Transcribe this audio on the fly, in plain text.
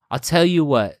I'll tell you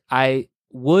what, I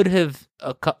would have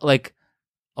a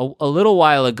little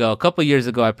while ago, a couple years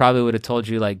ago, I probably would have told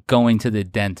you like going to the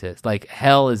dentist. Like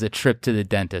hell is a trip to the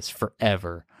dentist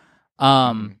forever.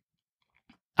 I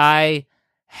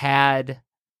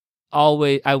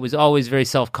was always very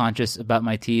self-conscious about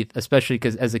my teeth, especially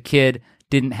because as a kid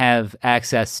didn't have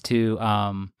access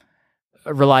to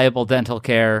reliable dental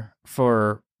care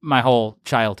for my whole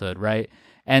childhood, right?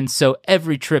 And so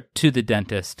every trip to the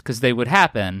dentist, because they would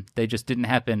happen, they just didn't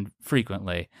happen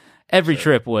frequently. Every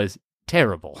trip was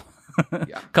terrible.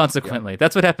 Consequently,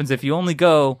 that's what happens if you only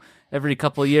go every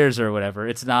couple of years or whatever.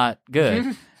 It's not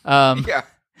good.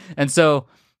 And so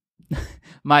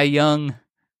my young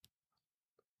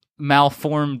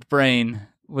malformed brain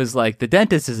was like, the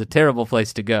dentist is a terrible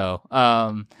place to go.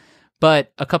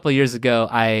 But a couple of years ago,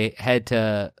 I had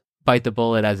to bite the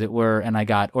bullet, as it were, and I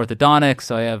got orthodontics,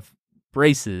 so I have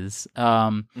braces.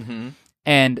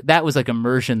 And that was like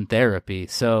immersion therapy.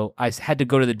 So I had to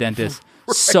go to the dentist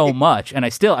so much. And I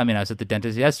was at the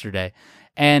dentist yesterday.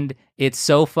 And it's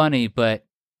so funny, but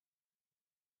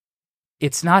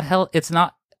it's not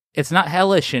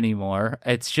hellish anymore.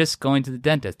 It's just going to the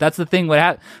dentist. That's the thing.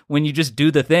 When you just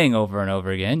do the thing over and over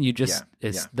again, you just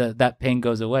that pain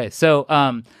goes away. So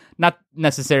not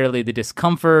necessarily the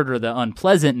discomfort or the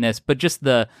unpleasantness, but just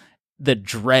the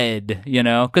dread,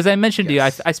 because I mentioned to you,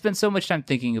 I spent so much time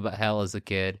thinking about hell as a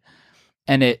kid,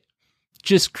 and it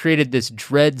just created this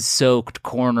dread-soaked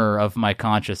corner of my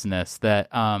consciousness that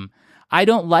I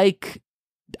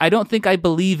don't think I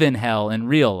believe in hell in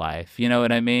real life. You know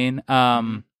what I mean?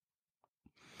 I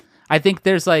think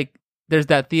there's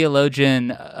that theologian,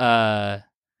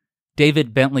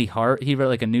 David Bentley Hart. He wrote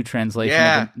like a new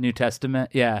translation of the New Testament.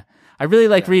 Yeah. I really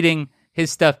like reading his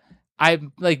stuff.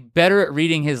 I'm like better at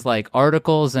reading his like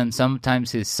articles and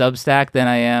sometimes his Substack than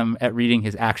I am at reading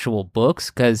his actual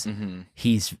books, because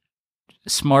he's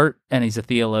smart and he's a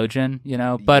theologian,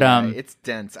 But it's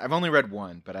dense. I've only read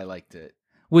one, but I liked it.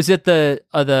 Was it the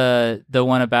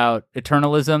one about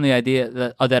eternalism, the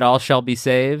idea that all shall be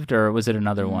saved, or was it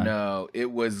another one? No,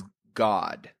 it was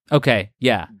God. Okay,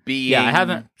 yeah, being I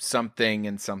haven't something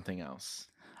and something else.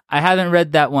 I haven't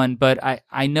read that one, but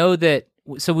I know that.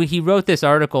 So he wrote this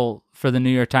article for the New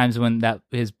York Times when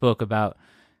his book about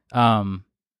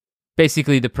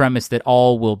basically the premise that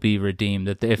all will be redeemed,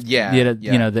 that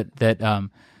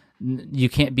you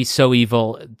can't be so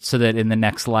evil so that in the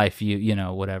next life you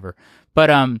whatever.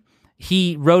 But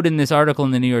he wrote in this article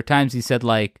in the New York Times, he said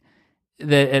like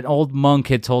that an old monk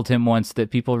had told him once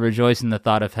that people rejoice in the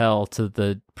thought of hell to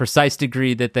the precise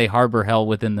degree that they harbor hell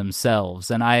within themselves.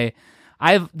 And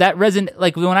that resonate,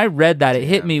 like when I read that, it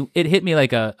hit me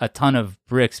like a ton of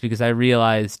bricks, because I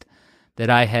realized that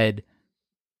I had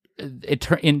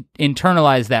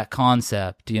internalized that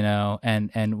concept,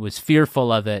 and was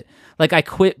fearful of it. Like I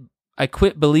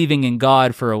quit believing in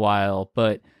God for a while,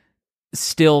 but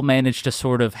still managed to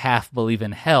sort of half believe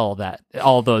in hell that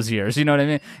all those years, you know what I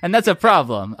mean? And that's a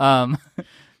problem.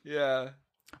 Yeah.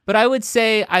 But I would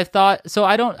say I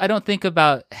don't think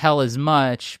about hell as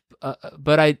much.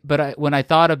 But I when I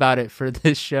thought about it for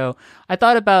this show, I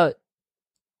thought about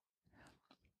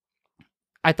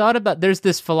there's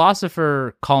this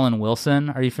philosopher Colin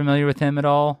Wilson. Are you familiar with him at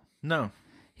all? No.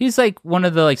 He's like one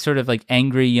of the like sort of like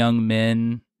angry young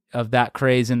men of that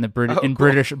craze in the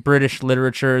British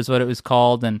literature is what it was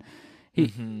called, and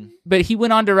but he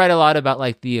went on to write a lot about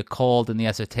like the occult and the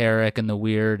esoteric and the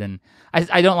weird, and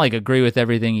I don't like agree with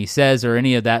everything he says or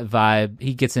any of that vibe.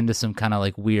 He gets into some kind of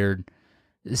like weird.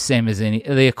 Same as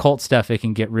the occult stuff, it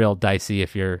can get real dicey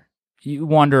if you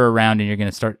wander around and you're going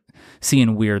to start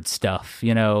seeing weird stuff,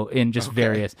 in just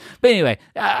various. But anyway,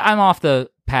 I'm off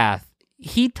the path.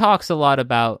 He talks a lot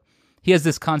about, he has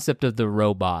this concept of the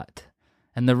robot.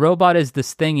 And the robot is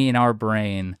this thing in our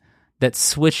brain that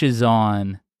switches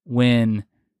on when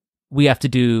we have to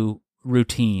do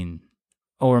routine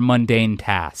or mundane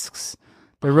tasks.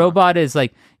 The robot is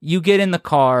like, you get in the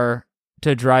car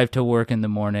to drive to work in the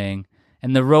morning,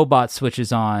 and the robot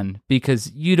switches on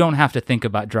because you don't have to think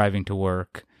about driving to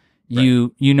work.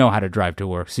 Right. You know how to drive to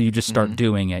work, so you just start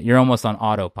doing it. You're almost on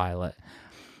autopilot.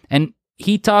 And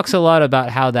he talks a lot about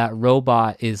how that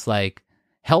robot is like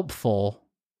helpful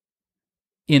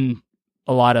in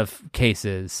a lot of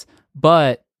cases,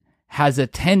 but has a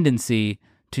tendency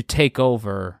to take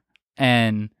over,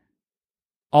 and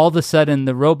all of a sudden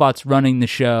the robot's running the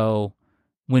show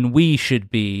when we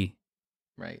should be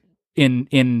right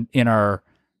in our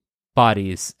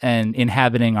bodies and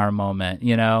inhabiting our moment,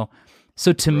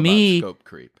 So to robot me, scope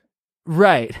creep.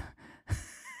 Right.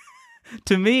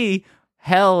 To me,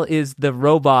 hell is the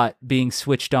robot being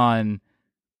switched on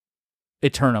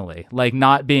eternally, like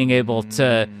not being able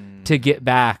to get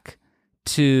back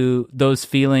to those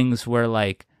feelings where,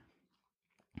 like,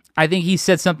 I think he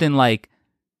said something like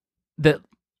that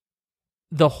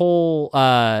the whole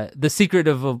the secret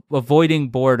of avoiding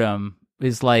boredom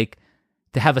is like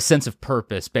to have a sense of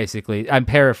purpose. Basically, I'm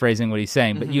paraphrasing what he's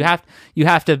saying, but you have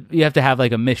to have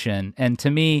like a mission. And to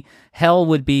me, hell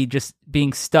would be just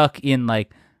being stuck in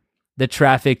like the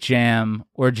traffic jam,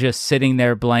 or just sitting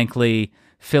there blankly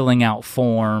filling out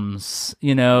forms.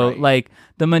 Right. Like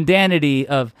the mundanity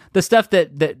of the stuff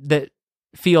that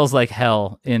feels like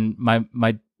hell in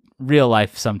my real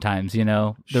life sometimes.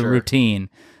 The Sure. routine,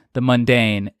 the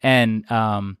mundane, and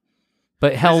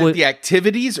but hell Is it would the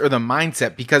activities or the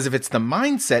mindset? Because if it's the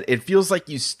mindset, it feels like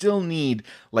you still need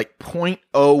like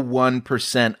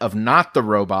 0.01% of not the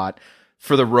robot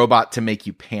for the robot to make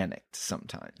you panicked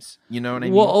sometimes. You know what I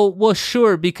mean? Well,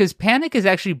 sure, because panic is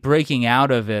actually breaking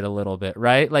out of it a little bit,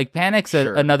 right? Like panic's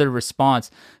Sure. another response.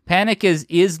 Panic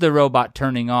is the robot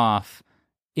turning off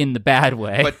in the bad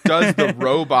way. But does the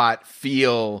robot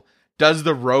feel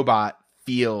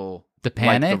the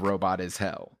panic? like the robot is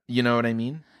hell? You know what I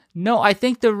mean? No, I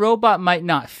think the robot might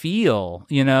not feel,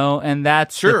 and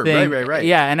that's Sure, the thing. right.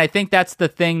 Yeah, and I think that's the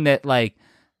thing that, like,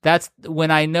 that's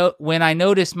when I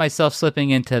noticed myself slipping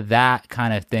into that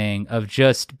kind of thing of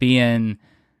just being,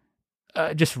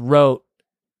 just rote,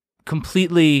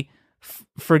 completely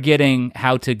forgetting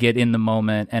how to get in the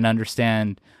moment and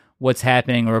understand what's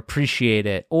happening or appreciate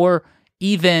it, or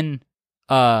even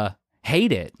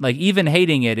hate it. Like even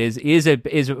hating it is a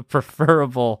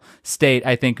preferable state,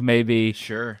 I think, maybe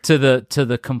Sure. to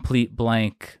the complete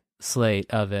blank slate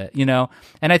of it,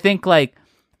 And I think like,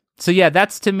 so yeah,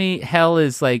 that's to me, hell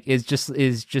is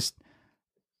just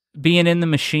being in the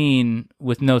machine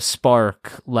with no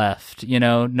spark left,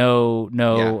 and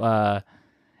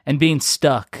being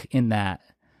stuck in that.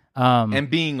 And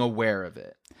being aware of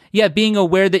it. Yeah, being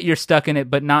aware that you're stuck in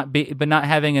it, but not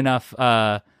having enough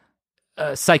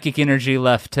psychic energy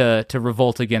left to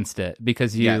revolt against it,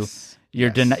 because you're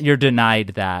denied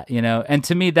that, And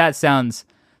to me, that sounds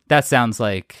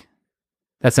like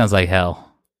hell.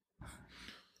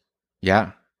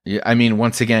 Yeah. I mean,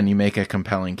 once again, you make a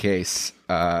compelling case.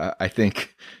 I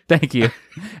think. Thank you.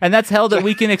 And that's hell that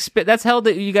we can that's hell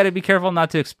that you got to be careful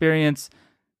not to experience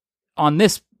in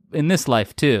this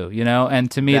life too,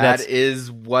 And to me, that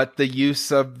is what the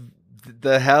use of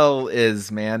the hell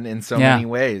is, man, in so many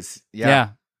ways. Yeah,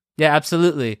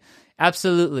 absolutely.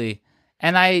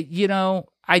 And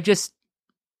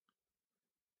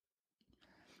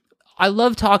I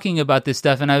love talking about this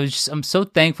stuff, and I'm so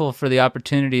thankful for the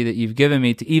opportunity that you've given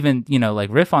me to even, like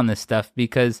riff on this stuff,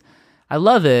 because I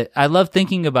love it. I love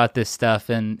thinking about this stuff,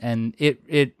 and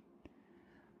it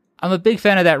I'm a big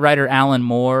fan of that writer Alan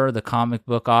Moore, the comic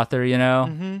book author,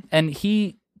 and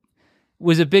he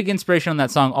was a big inspiration on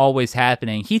that song Always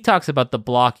Happening. He talks about the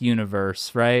block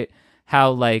universe, right?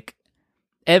 How like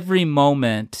every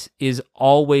moment is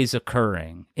always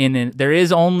occurring there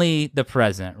is only the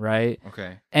present, right?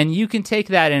 Okay. And you can take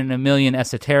that in a million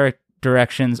esoteric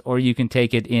directions, or you can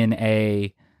take it in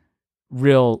a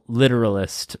real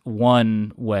literalist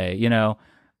one way,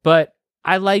 But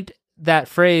I liked that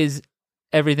phrase,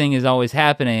 everything is always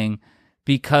happening,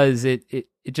 because it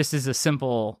just is a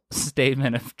simple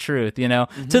statement of truth,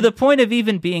 to the point of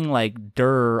even being like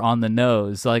on the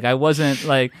nose. Like I wasn't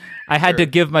like, I had to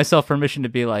give myself permission to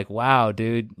be like, wow,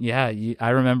 dude. Yeah. I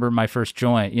remember my first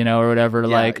joint, or whatever.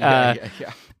 Yeah.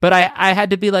 But I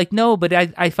had to be like, no, but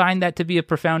I find that to be a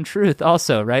profound truth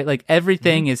also, right? Like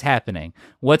everything is happening.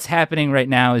 What's happening right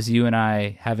now is you and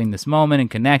I having this moment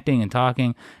and connecting and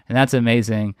talking, and that's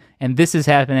amazing. And this is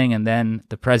happening, and then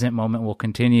the present moment will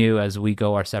continue as we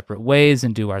go our separate ways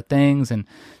and do our things. And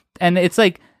it's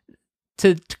like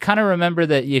to kind of remember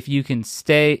that if you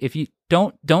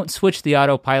don't switch the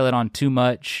autopilot on too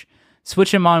much,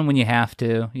 switch them on when you have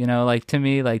to, like to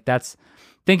me, like that's,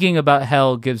 thinking about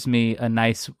hell gives me a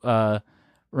nice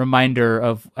reminder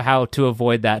of how to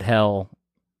avoid that hell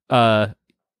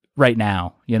right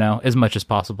now, as much as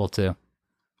possible too.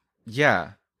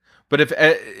 Yeah. But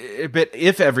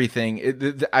if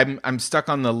everything, I'm stuck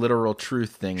on the literal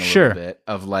truth thing a little bit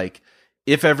of like,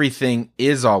 if everything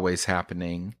is always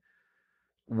happening,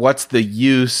 what's the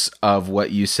use of what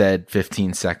you said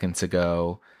 15 seconds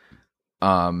ago,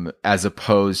 as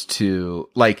opposed to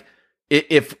like,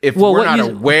 if we're not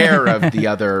aware of the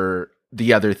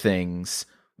other things,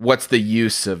 what's the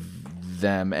use of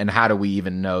them, and how do we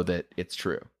even know that it's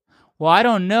true? Well, I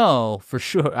don't know for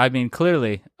sure. I mean,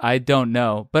 clearly, I don't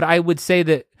know. But I would say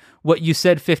that what you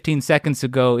said 15 seconds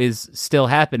ago is still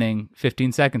happening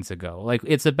 15 seconds ago. Like,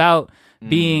 it's about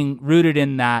being rooted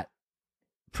in that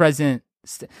present.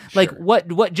 Like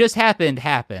what just happened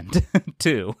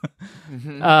too.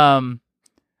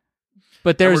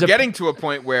 But we're getting to a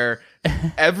point where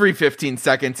every 15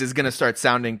 seconds is going to start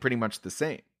sounding pretty much the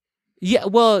same. Yeah,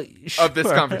 well, sure. Of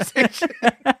this conversation.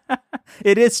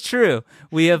 It is true.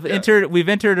 We've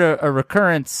entered a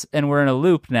recurrence, and we're in a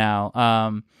loop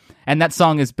now. And that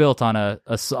song is built on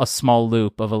a small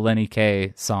loop of a Lenny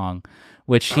Kaye song,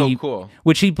 which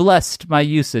he blessed my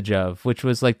usage of, which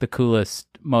was like the coolest,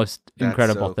 most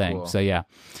incredible thing. Cool.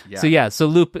 So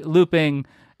looping,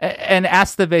 and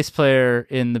ask the bass player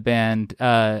in the band.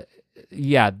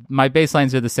 My bass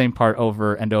lines are the same part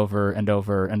over and over and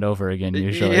over and over again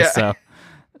usually. Yeah.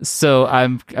 So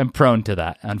I'm prone to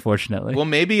that, unfortunately. Well,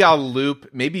 maybe I'll loop.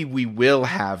 Maybe we will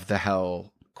have the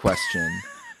hell question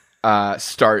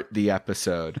start the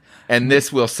episode, and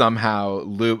this will somehow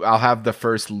loop. I'll have the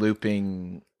first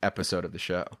looping episode of the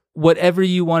show. Whatever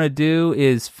you want to do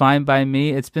is fine by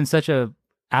me. It's been such a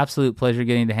absolute pleasure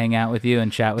getting to hang out with you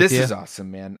and chat with you. This is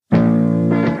awesome, man.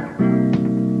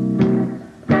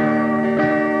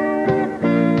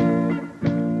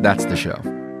 That's the show.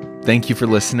 Thank you for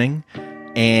listening,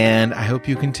 and I hope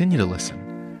you continue to listen.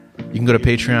 You can go to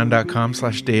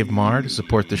patreon.com/Dave Marr to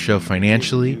support the show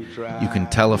financially. You can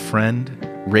tell a friend,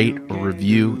 rate or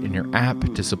review in your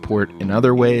app to support in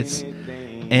other ways.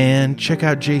 And check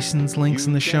out Jason's links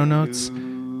in the show notes.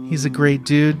 He's a great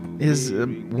dude. He's a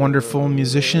wonderful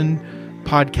musician,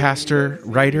 podcaster,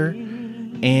 writer,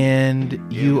 and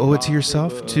you owe it to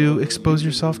yourself to expose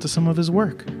yourself to some of his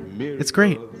work. It's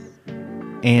great.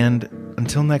 And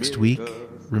until next week,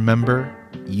 remember,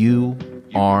 you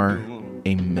are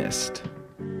a mist.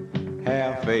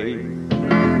 Have faith.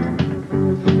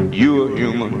 You're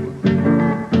human.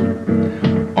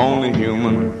 Only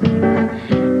human.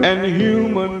 And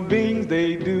human beings,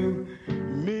 they do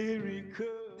miracles.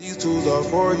 These tools are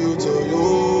for you to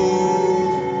use.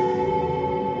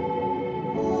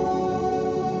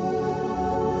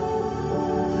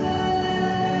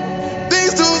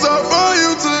 These tools are for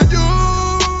you to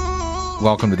use.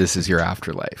 Welcome to This Is Your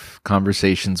Afterlife,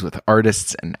 conversations with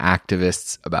artists and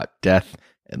activists about death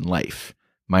and life.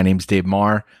 My name's Dave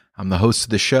Marr. I'm the host of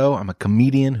the show. I'm a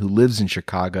comedian who lives in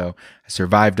Chicago. I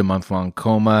survived a month-long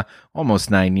coma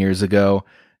almost 9 years ago,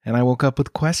 and I woke up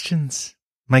with questions.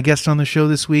 My guest on the show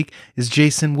this week is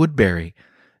Jason Woodbury,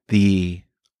 the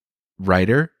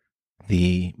writer,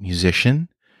 the musician,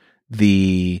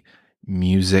 the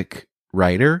music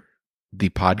writer, the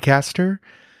podcaster,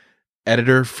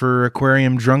 editor for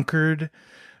Aquarium Drunkard,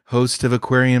 host of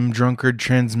Aquarium Drunkard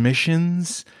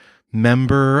Transmissions,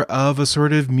 member of a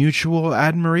sort of mutual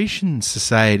admiration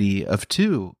society of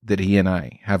two that he and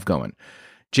I have going.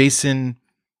 Jason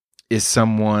is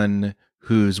someone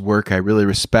whose work I really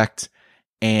respect,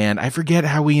 and I forget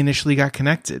how we initially got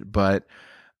connected, but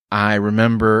I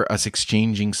remember us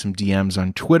exchanging some DMs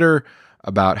on Twitter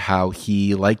about how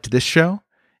he liked this show,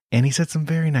 and he said some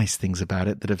very nice things about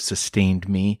it that have sustained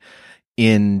me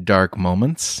in dark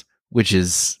moments, which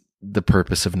is the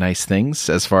purpose of nice things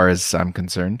as far as I'm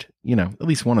concerned, at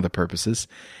least one of the purposes.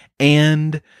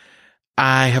 And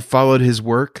I have followed his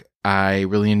work. I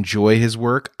really enjoy his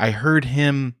work. I heard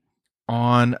him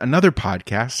on another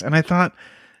podcast and I thought,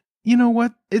 you know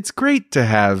what? It's great to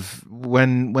have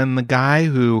when the guy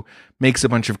who makes a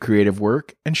bunch of creative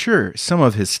work, and sure, some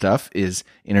of his stuff is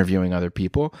interviewing other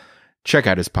people. Check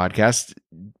out his podcast,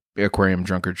 Aquarium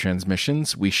Drunkard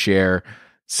Transmissions. We share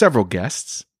several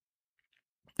guests,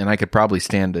 and I could probably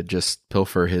stand to just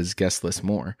pilfer his guest list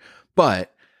more.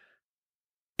 But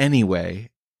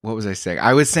anyway, what was I saying?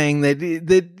 I was saying that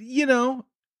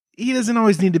he doesn't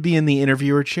always need to be in the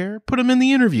interviewer chair. Put him in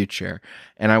the interview chair.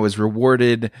 And I was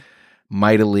rewarded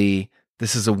mightily.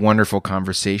 This is a wonderful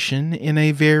conversation in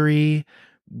a very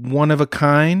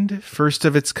one-of-a-kind,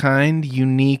 first-of-its-kind,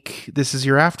 unique This Is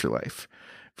Your Afterlife.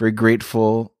 Very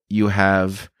grateful you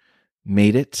have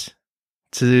made it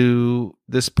to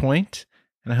this point,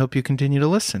 and I hope you continue to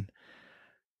listen.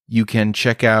 You can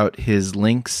check out his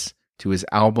links to his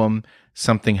album,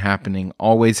 Something Happening,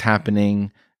 Always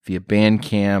Happening, via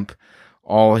Bandcamp,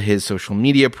 all his social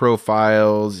media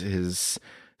profiles, his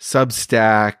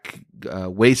Substack,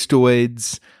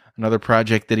 Wastoids, another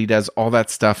project that he does. All that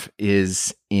stuff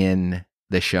is in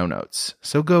the show notes.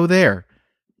 So go there,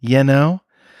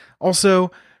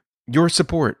 Also, your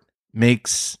support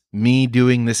makes me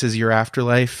doing This Is Your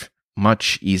Afterlife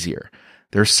much easier.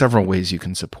 There are several ways you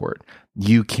can support.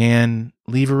 You can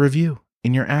leave a review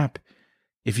in your app.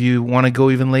 If you want to go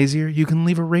even lazier, you can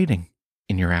leave a rating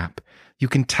in your app. You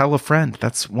can tell a friend.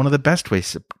 That's one of the best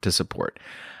ways to support.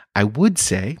 I would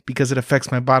say, because it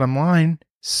affects my bottom line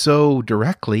so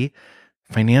directly,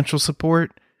 financial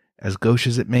support as gauche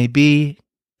as it may be,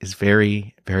 is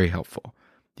very, very helpful.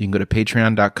 You can go to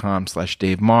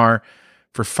patreon.com/Dave Marr.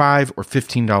 For $5 or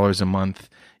 $15 a month,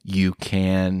 you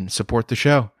can support the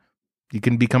show. You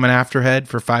can become an afterhead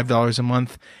for $5 a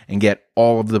month and get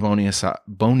all of the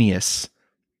bonus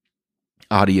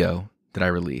audio that I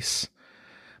release.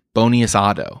 Bonus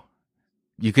auto.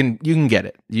 You can get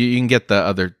it. You can get the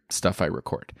other stuff I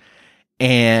record.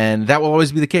 And that will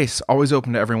always be the case. Always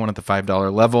open to everyone at the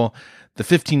 $5 level. The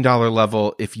 $15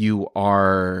 level, if you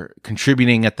are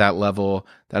contributing at that level,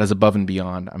 that is above and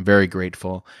beyond. I'm very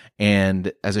grateful.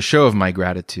 And as a show of my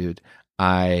gratitude,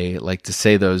 I like to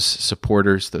say those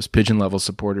supporters, those pigeon level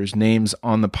supporters, names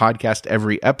on the podcast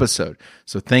every episode.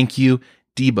 So thank you,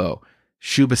 Debo,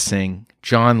 Shuba Singh,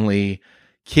 John Lee,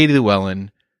 Katie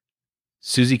Llewellyn,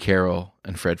 Susie Carroll,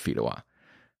 and Fred Fidawa.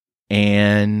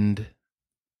 And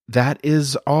that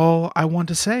is all I want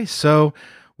to say. So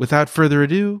without further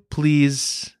ado,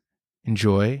 please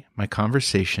enjoy my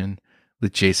conversation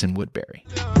with Jason Woodbury.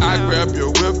 I grab your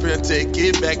whip and take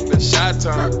it back to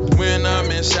Chi-Town. When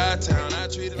I'm in Chi-Town, I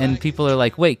treat it and people are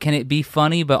like, wait, can it be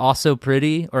funny but also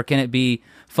pretty? Or can it be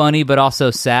funny but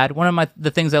also sad? One of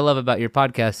the things I love about your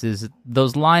podcast is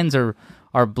those lines are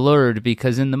blurred,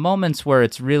 because in the moments where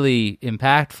it's really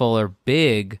impactful or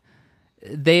big,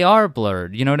 they are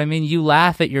blurred. You know what I mean? You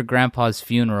laugh at your grandpa's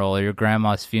funeral or your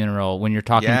grandma's funeral when you're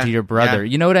talking to your brother.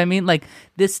 You know what I mean? Like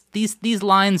these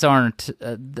lines aren't,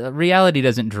 the reality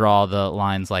doesn't draw the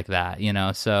lines like that, you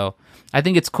know? So I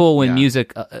think it's cool when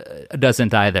music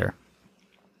doesn't either.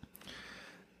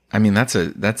 I mean, that's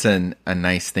a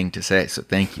nice thing to say. So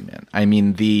thank you, man. I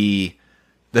mean, the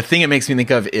thing it makes me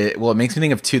think of, it makes me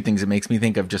think of two things. It makes me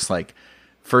think of just like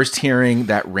first hearing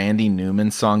that Randy Newman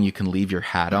song, "You Can Leave Your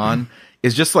Hat On,"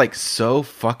 is just like so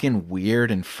fucking weird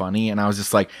and funny. And I was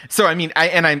just like, so I mean,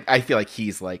 I feel like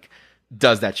he's like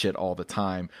does that shit all the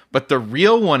time. But the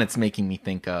real one it's making me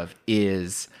think of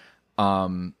is,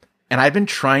 and I've been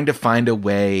trying to find a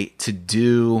way to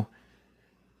do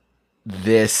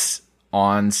this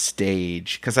on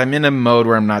stage because I'm in a mode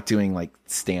where I'm not doing like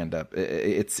stand up.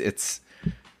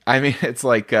 I mean, it's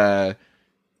like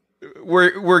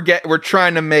we're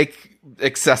trying to make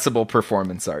accessible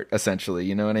performance art, essentially.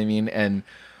 You know what I mean? And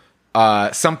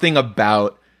something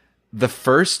about the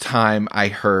first time I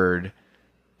heard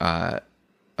a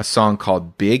song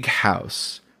called "Big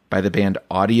House" by the band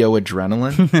Audio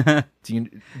Adrenaline.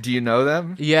 Do you know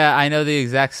them? Yeah, I know the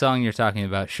exact song you're talking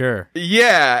about. Sure.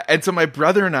 Yeah, and so my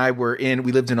brother and I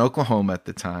we lived in Oklahoma at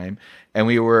the time, and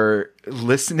we were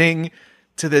listening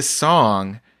to this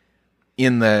song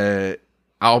in the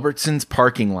Albertsons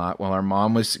parking lot while our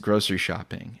mom was grocery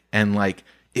shopping. And like,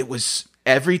 it was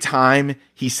every time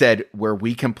he said "where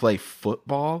we can play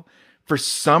football," for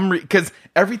some reason, because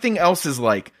everything else is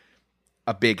like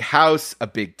a big house, a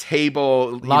big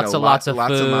table, lots of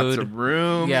food, and lots of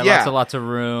room. Yeah, lots of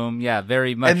room. Yeah,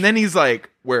 very much. And then he's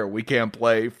like, "where we can't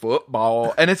play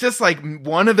football." And it's just like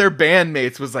one of their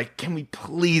bandmates was like, "Can we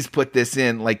please put this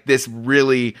in? Like this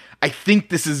really, I think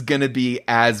this is going to be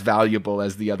as valuable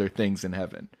as the other things in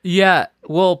heaven." Yeah.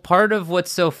 Well, part of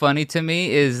what's so funny to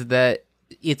me is that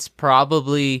it's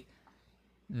probably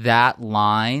that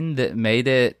line that made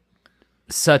it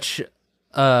such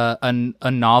a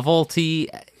novelty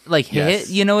like hit,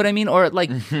 you know what I mean? Or like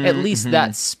at least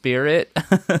that spirit,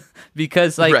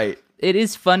 because like it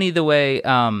is funny the way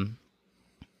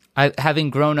I,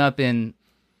 having grown up in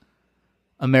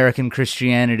American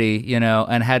Christianity, you know,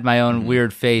 and had my own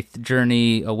weird faith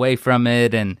journey away from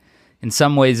it, and in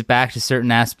some ways back to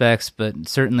certain aspects, but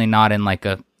certainly not in like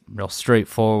a real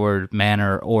straightforward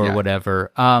manner or whatever.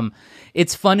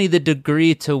 It's funny the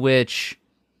degree to which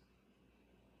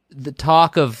the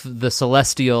talk of the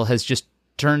celestial has just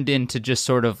turned into just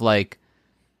sort of like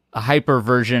a hyper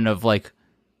version of like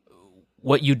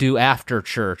what you do after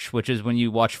church, which is when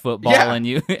you watch football and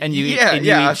you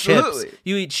eat chips.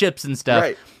 You eat chips and stuff.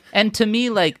 Right. And to me,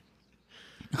 like,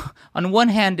 on one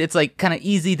hand, it's like kind of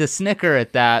easy to snicker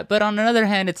at that, but on another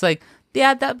hand, it's like,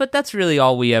 but that's really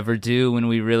all we ever do when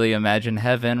we really imagine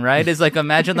heaven, right? Is like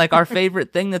imagine like our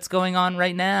favorite thing that's going on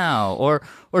right now, or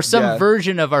some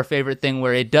version of our favorite thing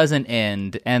where it doesn't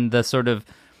end, and the sort of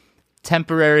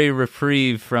temporary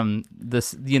reprieve from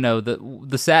this, you know,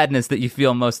 the sadness that you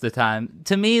feel most of the time.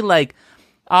 To me, like,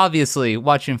 obviously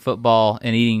watching football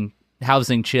and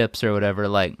housing chips or whatever,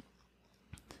 like,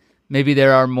 maybe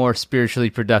there are more spiritually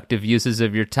productive uses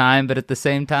of your time, but at the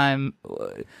same time,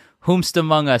 whomst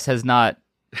among us has not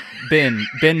been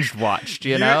binge watched,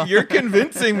 you know? You're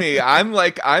convincing me. I'm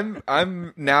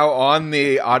now on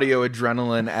the Audio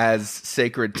Adrenaline as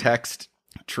sacred text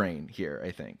train here,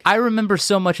 I think. I remember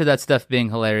so much of that stuff being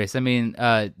hilarious. I mean,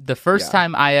 the first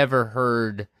time I ever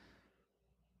heard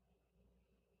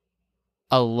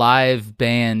a live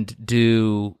band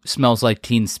do "Smells Like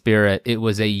Teen Spirit," it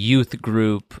was a youth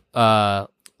group, a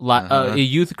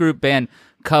youth group band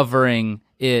covering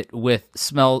it with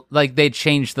 "Smell," like they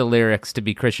changed the lyrics to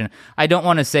be Christian. I don't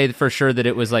want to say for sure that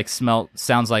it was like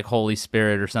sounds like Holy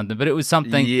Spirit or something, but it was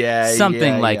something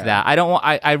like that.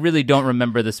 I really don't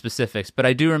remember the specifics, but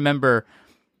I do remember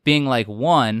being like,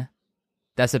 one,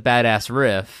 that's a badass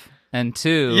riff, and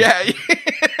two,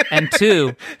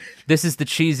 this is the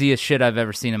cheesiest shit I've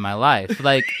ever seen in my life.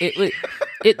 Like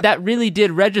it that really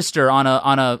did register on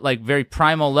a like very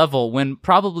primal level, when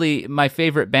probably my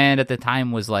favorite band at the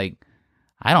time was like,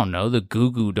 I don't know, the Goo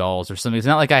Goo Dolls or something. It's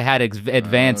not like I had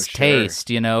advanced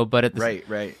taste, you know, but at the,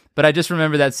 right. But I just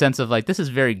remember that sense of like, this is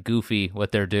very goofy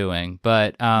what they're doing,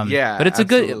 but but it's a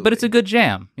good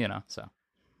jam, you know. So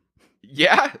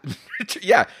yeah.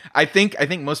 I think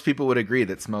most people would agree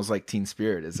that "Smells Like Teen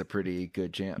Spirit" is a pretty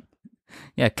good jam.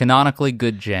 Yeah, canonically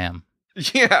good jam.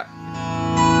 Yeah.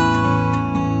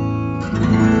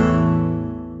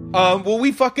 Well,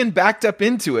 we fucking backed up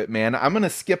into it, man. I'm going to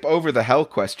skip over the hell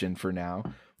question for now.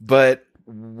 But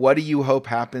what do you hope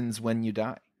happens when you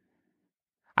die?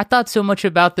 I thought so much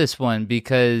about this one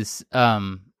because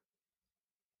I'm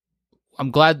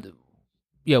glad,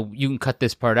 you can cut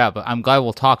this part out, but I'm glad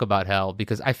we'll talk about hell,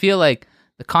 because I feel like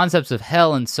the concepts of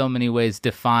hell in so many ways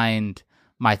defined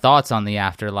my thoughts on the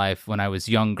afterlife when I was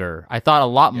younger. I thought a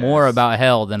lot more about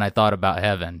hell than I thought about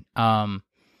heaven.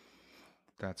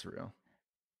 That's real.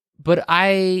 But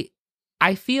I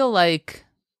feel like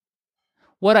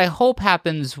what I hope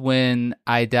happens when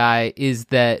I die is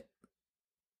that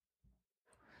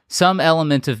some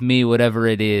element of me, whatever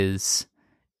it is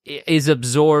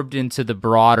absorbed into the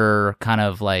broader kind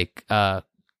of like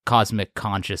cosmic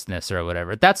consciousness or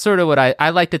whatever. That's sort of what I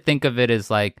like to think of it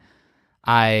as. Like,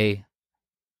 I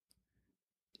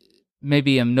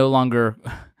maybe am no longer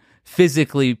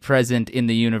physically present in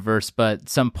the universe, but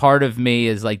some part of me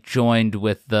is like joined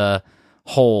with the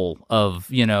whole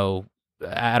of, you know,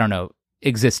 I don't know,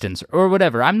 existence or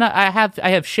whatever. I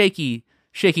have shaky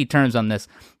terms on this,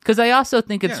 because I also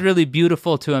think it's really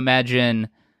beautiful to imagine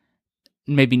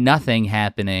maybe nothing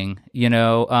happening, you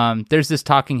know. There's this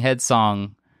Talking Heads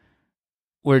song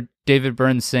where David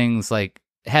Byrne sings like,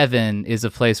 heaven is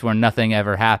a place where nothing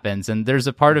ever happens, and there's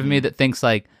a part of me that thinks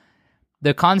like,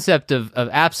 the concept of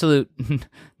absolute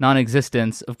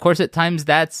non-existence, of course, at times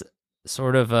that's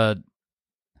sort of an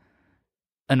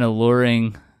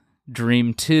alluring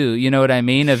dream too. You know what I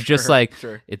mean? Of just like,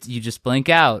 it's, you just blink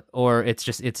out, or it's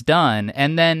done.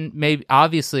 And then maybe,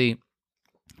 obviously,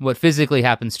 what physically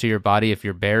happens to your body if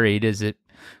you're buried is it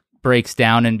breaks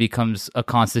down and becomes a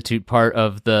constitute part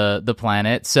of the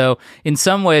planet. So in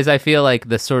some ways, I feel like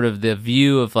the sort of the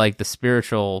view of like the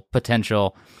spiritual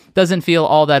potential doesn't feel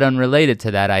all that unrelated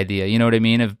to that idea. You know what I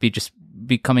mean? Of just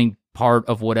becoming part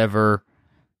of whatever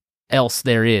else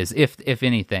there is, if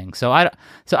anything. So I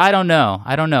don't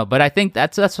know. But I think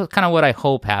that's kind of what I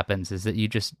hope happens, is that you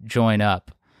just join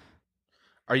up.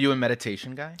 Are you a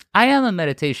meditation guy? I am a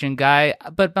meditation guy,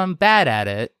 but I'm bad at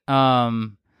it.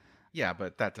 Yeah,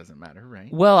 but that doesn't matter,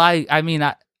 right? Well, I mean,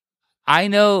 I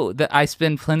know that I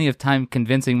spend plenty of time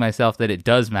convincing myself that it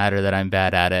does matter that I'm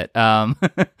bad at it.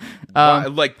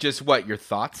 Like, just what, your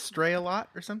thoughts stray a lot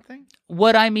or something?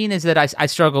 What I mean is that I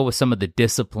struggle with some of the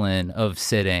discipline of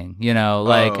sitting, you know,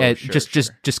 like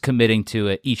just committing to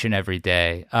it each and every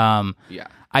day.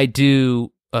 I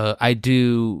do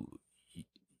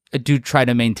try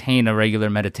to maintain a regular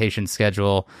meditation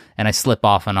schedule, and I slip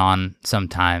off and on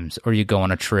sometimes, or you go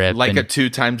on a trip. Like a 2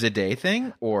 times a day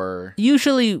thing, or?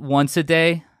 Usually once a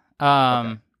day.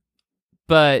 Okay.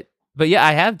 But yeah,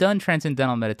 I have done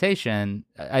transcendental meditation.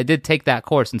 I did take that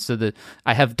course, and so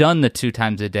I have done the 2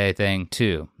 times a day thing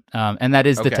too. And that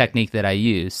is the technique that I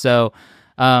use. So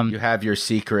you have your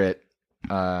secret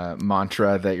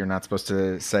mantra that you're not supposed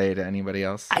to say to anybody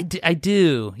else? I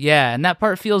do, yeah, and that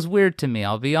part feels weird to me,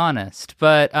 I'll be honest.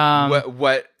 But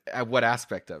what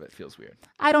aspect of it feels weird?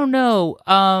 I don't know.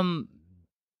 On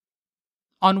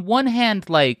one hand,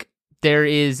 like, there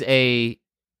is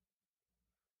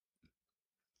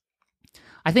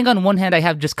I think on one hand I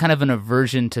have just kind of an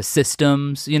aversion to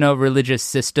systems, you know, religious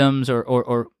systems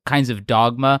or kinds of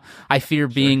dogma. I fear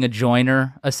being a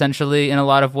joiner, essentially, in a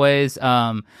lot of ways,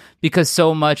 because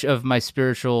so much of my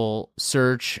spiritual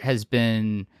search has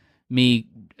been me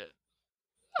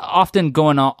often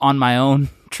going on my own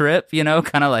trip, you know,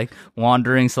 kind of like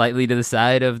wandering slightly to the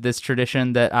side of this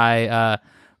tradition that I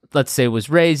let's say, was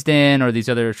raised in, or these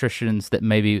other traditions that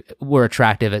maybe were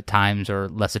attractive at times or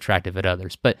less attractive at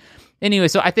others. But anyway,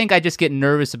 so I think I just get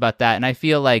nervous about that, and I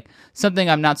feel like something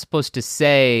I'm not supposed to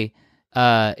say,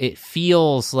 it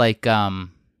feels like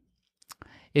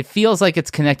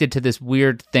it's connected to this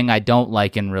weird thing I don't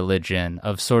like in religion,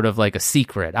 of sort of like a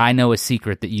secret. I know a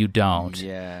secret that you don't.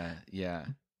 Yeah, yeah.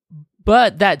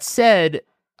 But that said,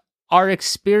 our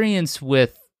experience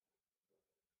with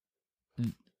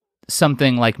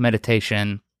something like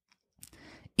meditation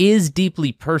is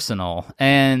deeply personal,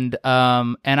 and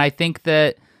I think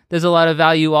that there's a lot of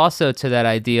value also to that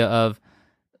idea of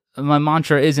my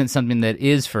mantra isn't something that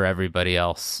is for everybody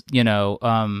else, you know.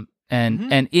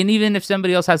 And even if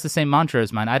somebody else has the same mantra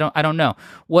as mine, I don't know.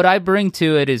 What I bring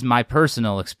to it is my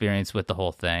personal experience with the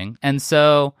whole thing, and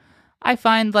so I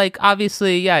find, like,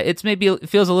 obviously, yeah, it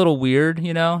feels a little weird,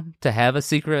 you know, to have a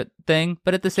secret thing,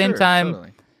 but at the same time,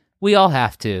 totally. We all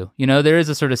have to, you know, there is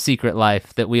a sort of secret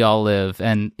life that we all live,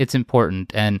 and it's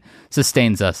important and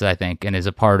sustains us, I think, and is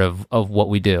a part of what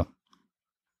we do.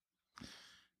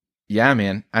 Yeah,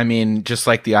 man. I mean, just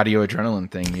like the audio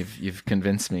adrenaline thing, you've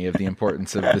convinced me of the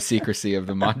importance of the secrecy of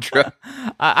the mantra.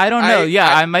 I don't know.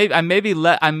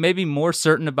 I'm maybe more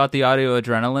certain about the audio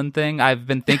adrenaline thing. I've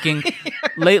been thinking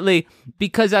lately,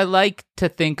 because I like to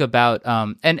think about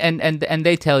and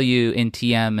they tell you in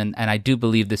TM, and I do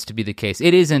believe this to be the case.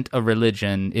 It isn't a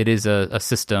religion. It is a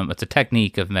system. It's a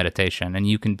technique of meditation, and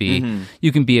you can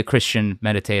be a Christian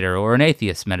meditator or an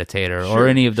atheist meditator or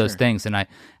any of those things. And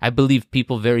I believe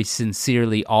people very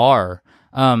sincerely are.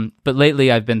 But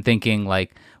lately I've been thinking,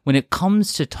 like, when it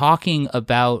comes to talking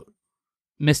about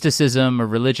mysticism or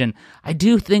religion, I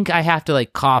do think I have to,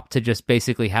 like, cop to just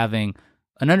basically having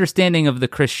an understanding of the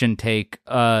Christian take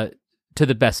to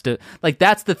the best of, like,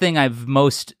 that's the thing I've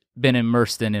most been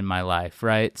immersed in my life,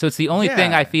 right? So it's the only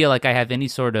thing I feel like I have any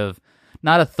sort of,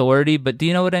 not authority, but do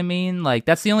you know what I mean? Like,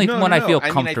 that's the only one I feel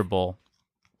comfortable.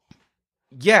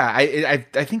 Yeah,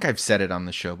 I think I've said it on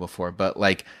the show before, but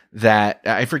like that,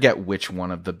 I forget which one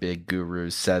of the big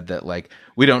gurus said that, like,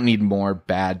 we don't need more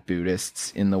bad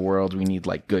Buddhists in the world. We need,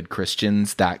 like, good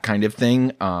Christians, that kind of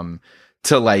thing.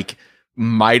 To, like,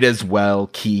 might as well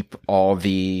keep all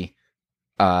the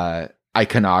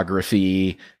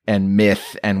iconography and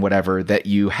myth and whatever that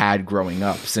you had growing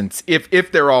up, since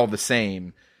if they're all the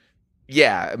same,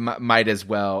 yeah, might as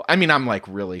well. I mean, I'm, like,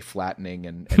 really flattening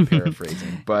and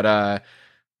paraphrasing, but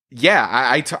yeah,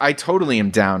 I totally am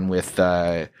down with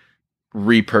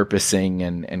repurposing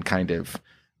and kind of,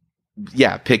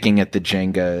 yeah, picking at the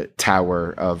Jenga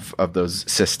tower of those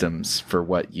systems for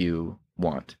what you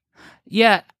want.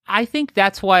 Yeah, I think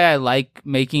that's why I like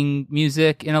making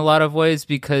music in a lot of ways,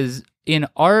 because in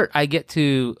art I get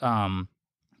to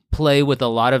play with a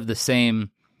lot of the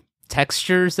same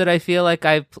textures that I feel like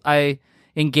I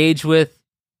engage with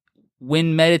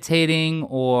when meditating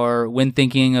or when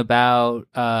thinking about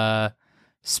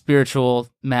spiritual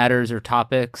matters or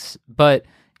topics. But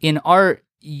in art,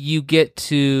 you get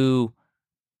to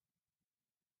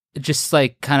just,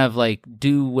 like, kind of, like,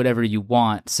 do whatever you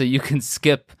want. So you can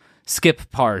skip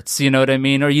parts, you know what I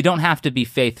mean? Or you don't have to be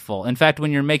faithful. In fact,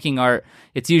 when you're making art,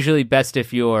 it's usually best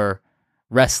if you're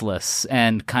restless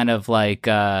and kind of, like,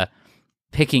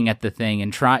 picking at the thing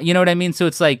and try, you know what I mean? So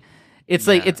it's like,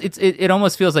 it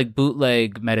almost feels like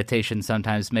bootleg meditation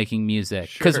sometimes, making music,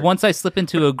 because once I slip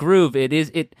into a groove,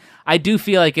 I do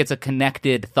feel like it's a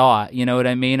connected thought, you know what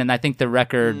I mean? And I think the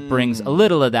record brings a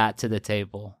little of that to the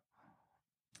table.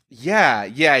 Yeah,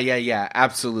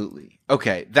 absolutely.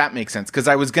 Okay, that makes sense, because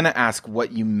I was going to ask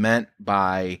what you meant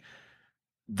by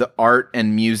the art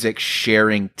and music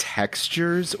sharing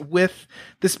textures with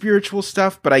the spiritual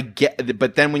stuff, but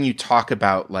then when you talk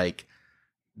about, like,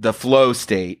 the flow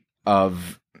state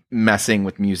of messing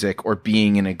with music or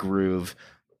being in a groove,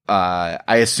 I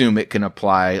assume it can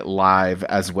apply live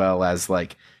as well as,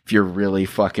 like, if you're really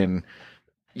fucking,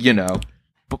 you know,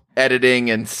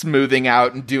 editing and smoothing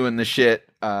out and doing the shit,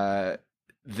 that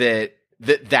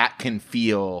can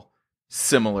feel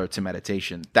similar to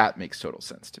meditation. That makes total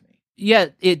sense to me. Yeah,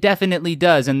 it definitely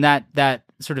does. And that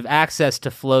sort of access to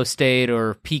flow state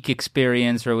or peak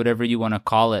experience or whatever you want to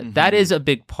call it, that is a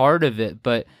big part of it.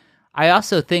 But I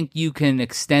also think you can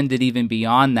extend it even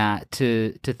beyond that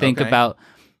to think about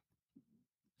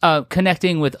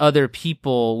connecting with other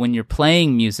people when you're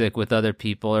playing music with other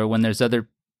people, or when there's other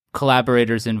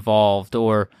collaborators involved,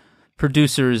 or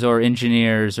producers or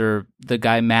engineers, or the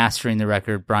guy mastering the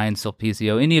record, Brian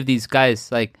Sulpizio, any of these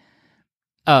guys, like,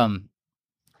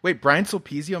 wait, Brian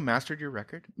Sulpizio mastered your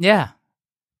record? Yeah.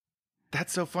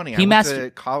 That's so funny. I went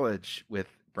to college with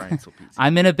Brian Sulpizi.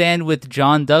 I'm in a band with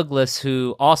John Douglas,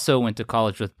 who also went to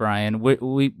college with Brian.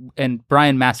 We and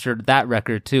Brian mastered that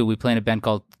record too. We play in a band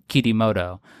called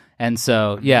Kirimoto. And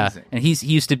so, Amazing. and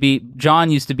John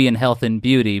used to be in Health and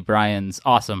Beauty, Brian's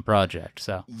awesome project.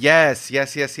 So yes.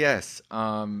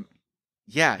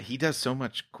 Yeah, he does so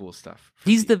much cool stuff.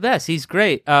 He's the best. He's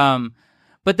great.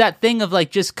 But that thing of like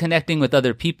just connecting with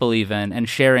other people even and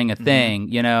sharing a thing,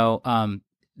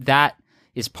 that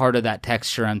is part of that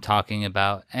texture I'm talking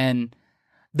about. And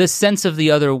the sense of the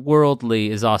otherworldly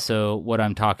is also what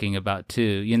I'm talking about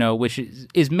too, which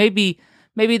is maybe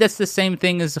that's the same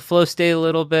thing as the flow state a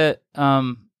little bit.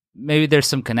 Maybe there's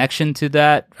some connection to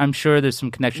that. I'm sure there's some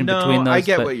connection between those. I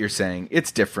get what you're saying.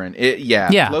 It's different.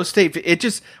 Flow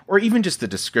state, or even just the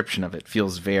description of it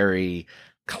feels very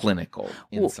clinical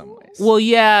in some ways. Well,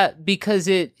 yeah, because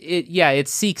it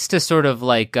seeks to sort of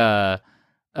like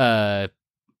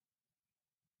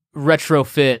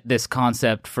retrofit this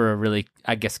concept for a really,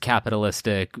 I guess,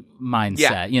 capitalistic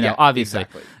mindset, obviously,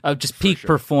 exactly. Of just peak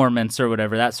performance or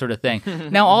whatever, that sort of thing.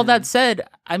 Now, all that said,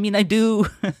 I mean, I do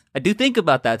think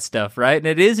about that stuff, right? And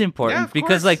it is important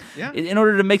because, in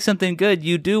order to make something good,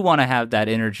 you do want to have that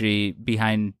energy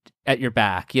at your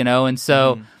back, and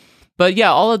so, but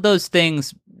yeah, all of those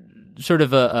things, sort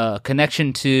of a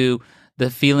connection to the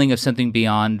feeling of something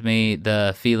beyond me,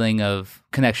 the feeling of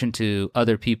connection to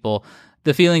other people,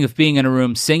 the feeling of being in a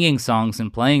room singing songs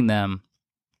and playing them.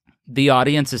 The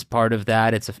audience is part of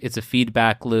that. It's a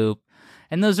feedback loop.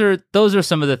 And those are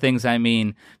some of the things I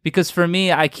mean, because for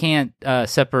me, I can't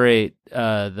separate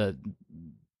the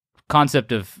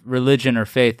concept of religion or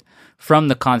faith from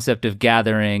the concept of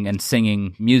gathering and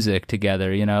singing music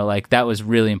together. Like that was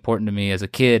really important to me as a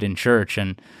kid in church,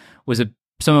 and was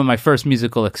some of my first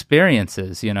musical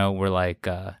experiences, were like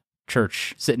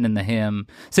church, sitting in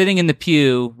the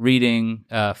pew, reading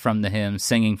from the hymns,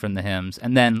 singing from the hymns,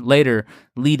 and then later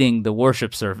leading the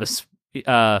worship service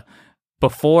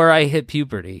before I hit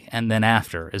puberty, and then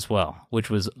after as well, which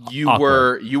was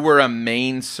awkward. You were a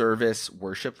main service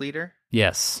worship leader?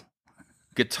 Yes.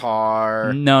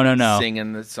 Guitar? No.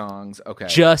 Singing the songs? Okay.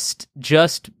 Just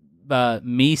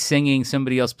me singing,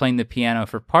 somebody else playing the piano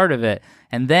for part of it,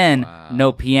 and then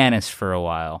no pianist for a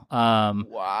while.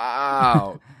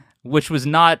 Wow. Which was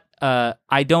not,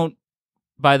 I don't,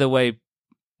 by the way,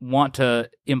 want to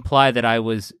imply that I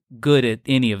was good at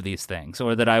any of these things,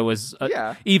 or that I was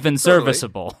even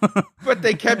serviceable. But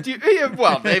they kept you,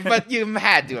 but you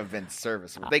had to have been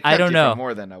serviceable. They kept you for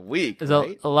more than a week, There's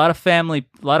right? a lot of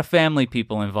family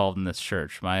people involved in this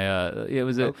church.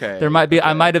 There might be,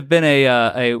 I might have been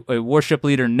a worship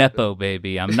leader Nepo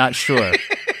baby. I'm not sure.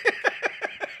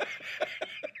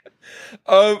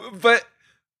 But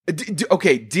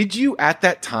did you at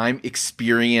that time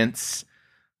experience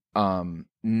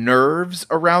nerves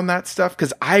around that stuff?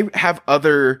 Because I have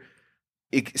other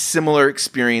similar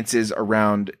experiences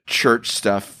around church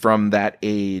stuff from that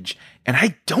age, and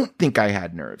I don't think I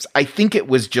had nerves. I think it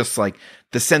was just like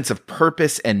the sense of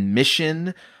purpose and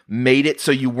mission made it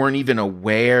so you weren't even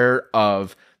aware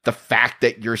of the fact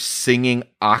that you're singing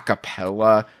a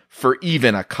cappella for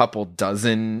even a couple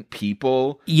dozen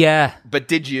people. Yeah. But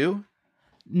did you?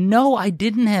 No, I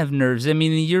didn't have nerves. I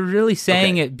mean, you're really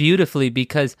saying it beautifully,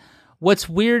 because what's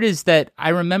weird is that I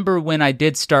remember when I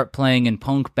did start playing in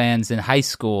punk bands in high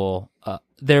school,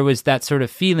 there was that sort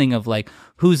of feeling of like,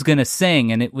 who's going to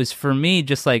sing? And it was for me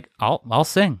just like, I'll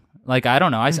sing. Like, I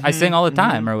don't know. I sing all the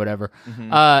time or whatever.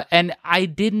 And I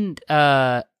didn't,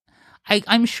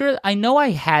 I'm sure, I know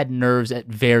I had nerves at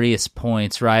various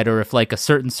points, right? Or if like a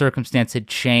certain circumstance had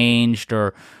changed,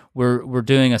 or we're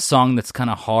doing a song that's kind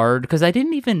of hard, because I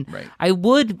didn't even,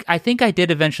 I think I did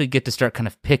eventually get to start kind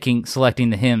of selecting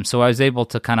the hymns, so I was able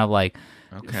to kind of like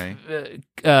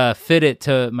fit it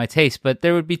to my taste. But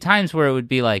there would be times where it would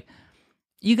be like,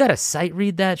 you gotta sight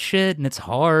read that shit, and it's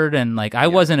hard, and like I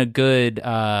wasn't a good,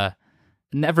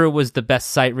 never was the best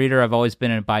sight reader. I've always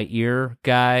been a by ear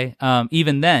guy,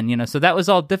 even then, so that was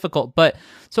all difficult. But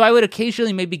so I would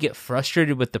occasionally maybe get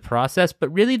frustrated with the process,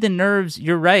 but really the nerves,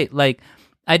 you're right, like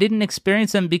I didn't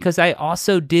experience them because I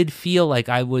also did feel like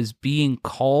I was being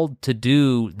called to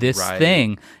do this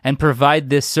thing and provide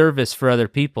this service for other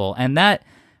people. And that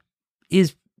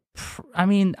is, I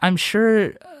mean, I'm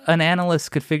sure an analyst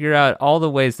could figure out all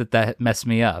the ways that messed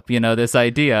me up, this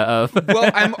idea of... Well,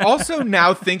 I'm also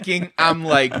now thinking, I'm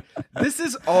like, this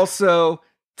is also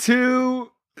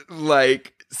two,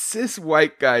 like, cis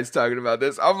white guys talking about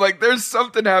this. I'm like, there's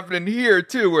something happening here,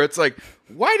 too, where it's like,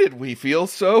 why did we feel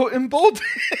so emboldened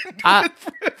and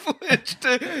privileged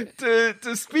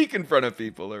to speak in front of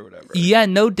people or whatever? Yeah,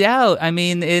 no doubt. I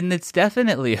mean, and it's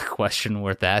definitely a question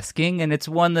worth asking, and it's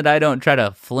one that I don't try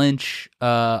to flinch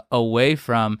away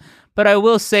from. But I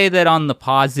will say that on the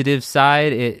positive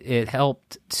side, it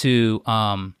helped to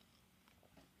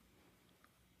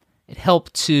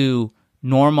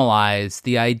normalize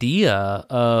the idea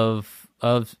of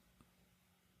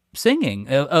singing,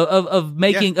 of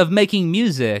making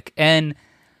music. And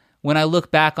when I look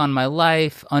back on my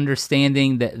life,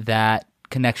 understanding that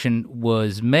connection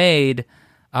was made,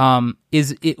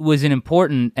 it was an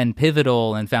important and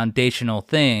pivotal and foundational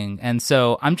thing. And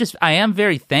so I am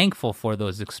very thankful for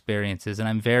those experiences, and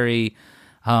I'm very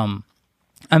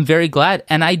glad.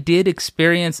 And I did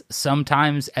experience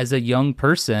sometimes as a young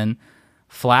person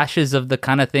flashes of the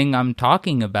kind of thing I'm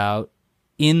talking about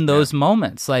in those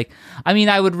moments. Like, I mean,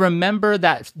 I would remember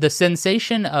that the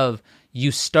sensation of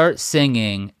you start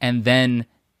singing and then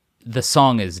the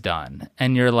song is done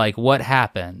and you're like, what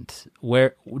happened?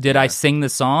 Where did I sing the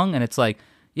song? And it's like,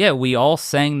 yeah, we all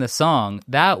sang the song.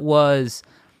 That was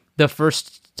the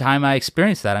first time I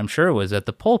experienced that. I'm sure it was at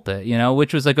the pulpit,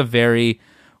 which was like a very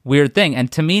weird thing.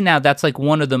 And to me now, that's like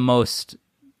one of the most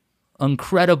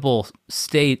incredible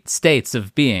states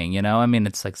of being, I mean,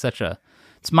 it's like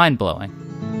it's mind-blowing.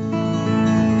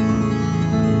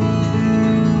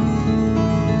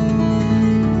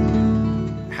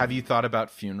 Have you thought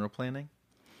about funeral planning?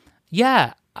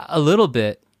 Yeah, a little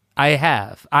bit. I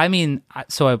have. I mean,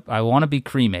 so I want to be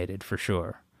cremated for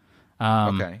sure.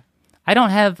 Okay.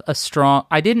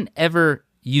 I didn't ever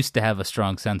used to have a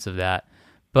strong sense of that,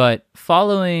 but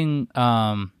following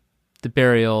the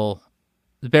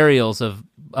burials of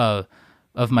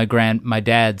my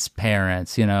dad's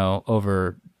parents,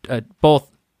 over both,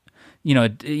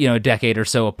 a decade or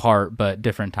so apart, but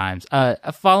different times.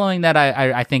 Following that,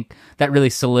 I think that really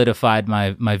solidified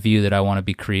my view that I want to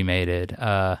be cremated.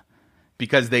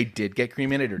 Because they did get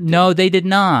cremated, or didn't? No, they did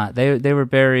not. They were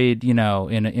buried, in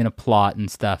a plot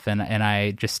and stuff. And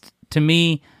I just, to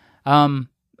me,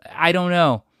 I don't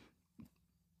know.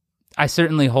 I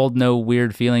certainly hold no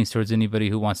weird feelings towards anybody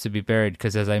who wants to be buried,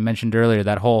 because as I mentioned earlier,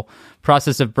 that whole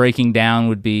process of breaking down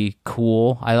would be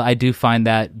cool. I do find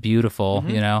that beautiful,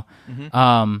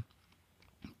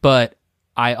 but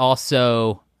I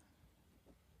also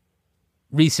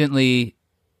recently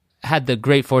had the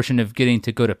great fortune of getting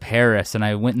to go to Paris, and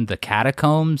I went in the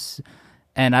catacombs,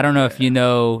 and I don't know if you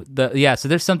know so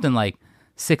there's something like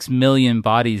 6 million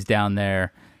bodies down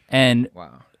there, and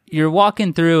wow. You're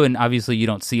walking through, and obviously you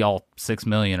don't see all 6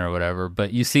 million or whatever,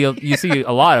 but you see a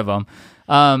lot of them.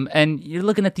 And you're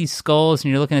looking at these skulls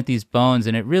and you're looking at these bones,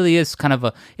 and it really is kind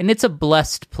of it's a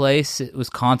blessed place. It was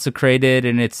consecrated,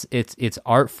 and it's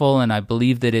artful, and I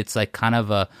believe that it's like kind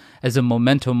of as a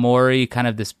memento mori, kind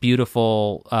of this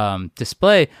beautiful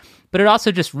display. But it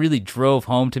also just really drove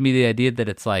home to me the idea that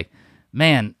it's like,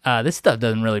 man, this stuff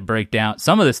doesn't really break down.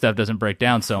 Some of this stuff doesn't break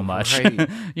down so much, right.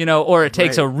 Or it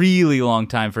takes a really long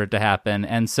time for it to happen.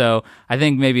 And so I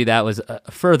think maybe that was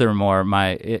furthermore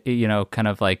my, kind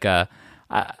of like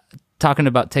talking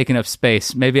about taking up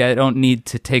space. Maybe I don't need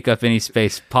to take up any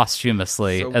space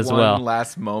posthumously as well. One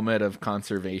last moment of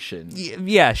conservation.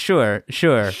 Yeah, sure.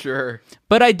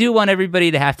 But I do want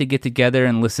everybody to have to get together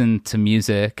and listen to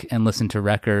music and listen to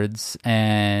records.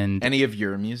 And any of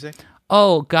your music?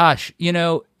 Oh gosh,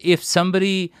 if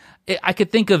somebody, I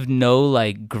could think of no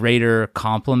like greater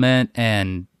compliment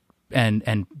and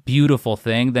beautiful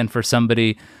thing than for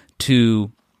somebody to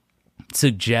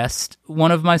suggest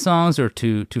one of my songs or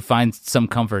to find some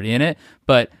comfort in it.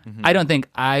 But I don't think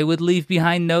I would leave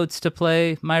behind notes to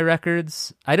play my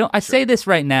records. I say this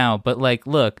right now, but like,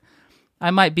 look,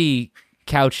 I might be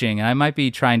couching, and I might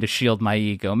be trying to shield my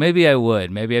ego. Maybe I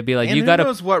would. Maybe I'd be like, and you gotta. Who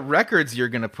knows what records you're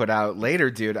gonna put out later,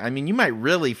 dude? I mean, you might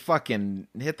really fucking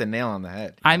hit the nail on the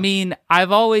head. I mean,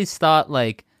 I've always thought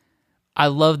like, I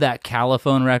love that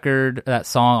Caliphone record, that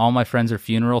song. All My Friends Are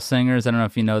Funeral Singers. I don't know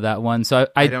if you know that one. So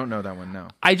I don't know that one. No.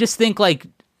 I just think like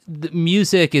the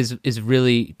music is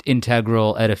really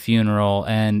integral at a funeral,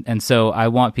 and so I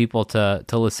want people to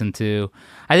listen to.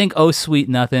 I think "Oh Sweet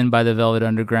Nothing" by the Velvet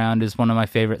Underground is one of my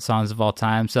favorite songs of all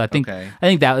time. So I think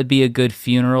that would be a good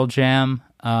funeral jam.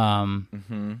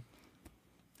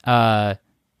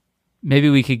 Maybe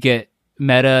we could get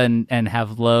meta and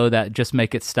have low that Just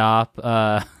Make It Stop.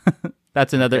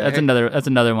 That's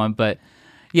another one. But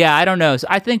yeah, I don't know. So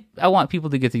I think I want people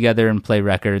to get together and play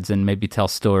records and maybe tell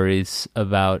stories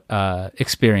about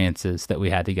experiences that we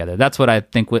had together. That's what I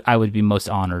think I would be most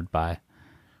honored by.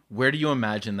 Where do you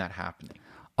imagine that happening?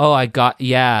 Oh,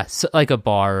 so like a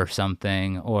bar or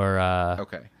something, or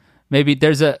Maybe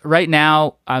there's right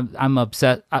now I'm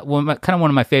upset. One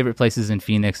of my favorite places in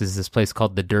Phoenix is this place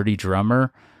called the Dirty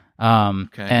Drummer.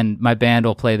 And my band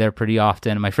will play there pretty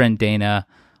often. My friend Dana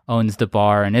owns the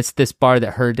bar, and it's this bar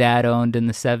that her dad owned in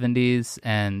the 70s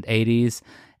and 80s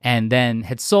and then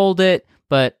had sold it,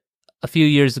 but a few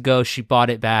years ago she bought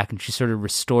it back and she sort of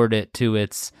restored it to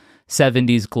its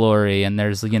 70s glory. And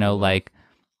there's, a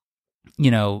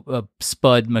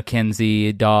Spud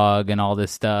McKenzie dog and all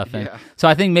this stuff. And so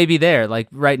I think maybe there, like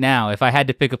right now, if I had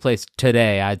to pick a place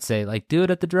today, I'd say like do it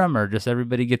at the Drummer. Just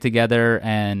everybody get together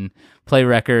and play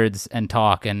records and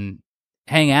talk and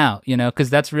hang out, because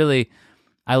that's probably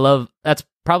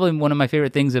one of my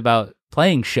favorite things about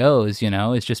playing shows,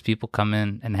 is just people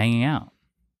coming and hanging out.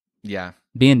 Yeah.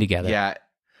 Being together. Yeah.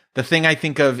 The thing I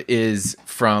think of is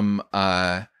from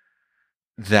that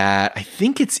I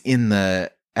think it's in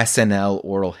the SNL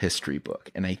oral history book.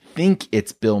 And I think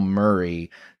it's Bill Murray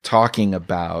talking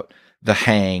about the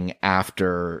hang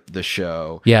after the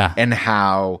show. Yeah. And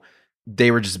how they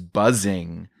were just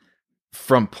buzzing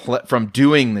from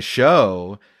doing the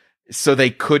show. So they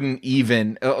couldn't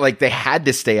even, they had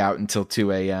to stay out until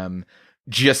 2 a.m.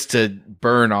 just to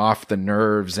burn off the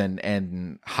nerves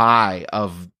and high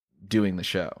of doing the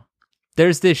show.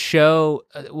 There's this show.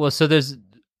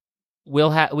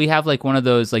 We have like one of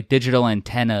those like digital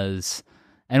antennas,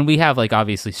 and we have like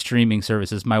obviously streaming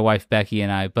services, my wife Becky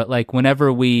and I, but like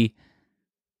whenever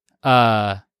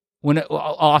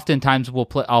oftentimes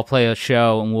I'll play a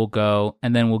show and we'll go,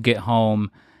 and then we'll get home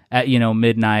at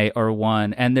midnight or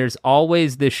 1, and there's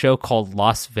always this show called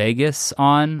Las Vegas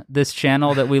on this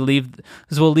channel that we leave,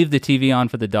 because we'll leave the TV on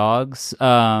for the dogs.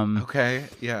 Okay,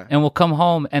 yeah. And we'll come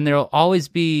home and there'll always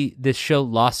be this show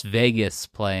Las Vegas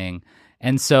playing.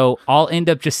 And so I'll end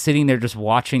up just sitting there just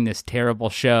watching this terrible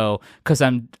show because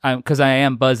I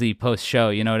am buzzy post show,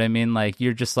 you know what I mean? Like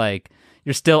you're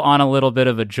still on a little bit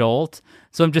of a jolt.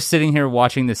 So I'm just sitting here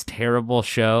watching this terrible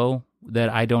show that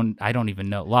I don't even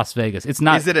know. Las Vegas. It's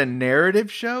not. Is it a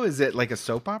narrative show? Is it like a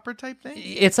soap opera type thing?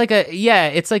 It's like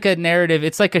it's like a narrative.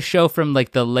 It's like a show from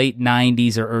like the late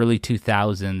 90s or early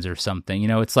 2000s or something.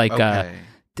 It's like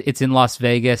it's in Las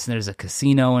Vegas and there's a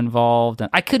casino involved. And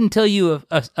I couldn't tell you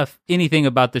anything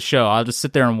about the show. I'll just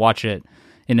sit there and watch it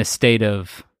in a state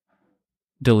of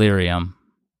delirium.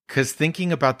 Because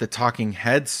thinking about the Talking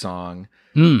Heads song,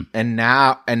 and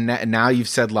now you've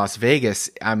said Las Vegas,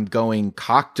 I'm going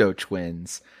Cocteau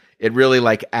Twins. It really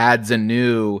like adds a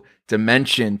new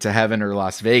dimension to Heaven or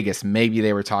Las Vegas. Maybe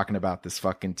they were talking about this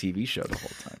fucking TV show the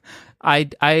whole time.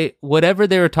 I whatever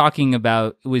they were talking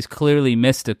about was clearly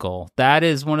mystical. That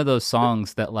is one of those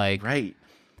songs that like, right.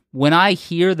 When I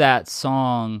hear that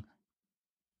song,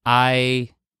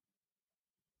 I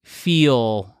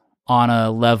feel on a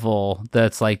level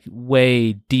that's like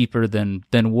way deeper than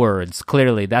words.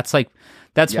 Clearly, that's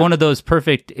one of those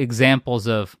perfect examples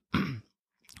of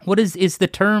what is the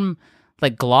term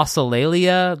like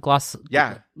glossolalia?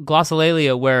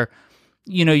 Glossolalia, where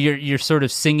you're sort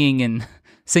of singing in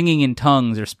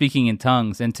tongues or speaking in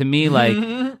tongues. And to me, like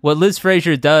what Liz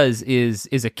Fraser does is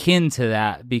akin to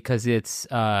that, because it's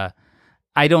I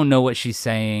don't know what she's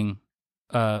saying.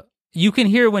 You can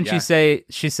hear when she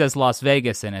says Las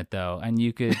Vegas in it though, and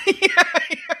you could.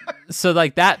 So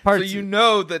like that part.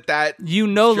 So that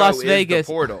show Las Vegas is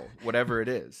the portal, whatever it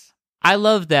is. I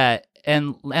love that,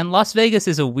 and Las Vegas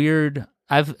is a weird.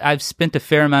 I've spent a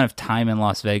fair amount of time in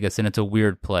Las Vegas, and it's a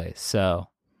weird place. So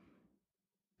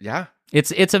yeah,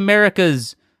 it's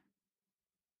America's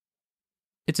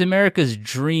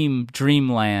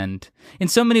dreamland. In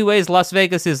so many ways, Las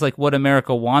Vegas is like what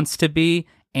America wants to be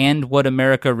and what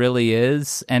America really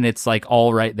is, and it's like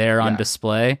all right there on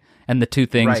display. And the two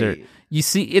things are you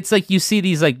see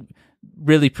these like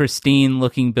really pristine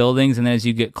looking buildings, and then as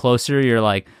you get closer, you're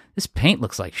like, this paint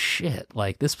looks like shit.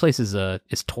 Like this place is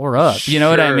tore up. Sure. You know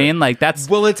what I mean? Like that's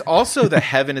it's also the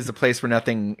heaven is a place where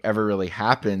nothing ever really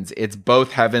happens. It's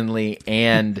both heavenly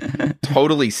and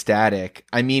totally static.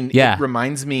 I mean, it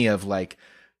reminds me of like,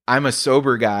 I'm a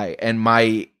sober guy, and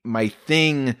my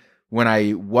thing when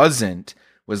I wasn't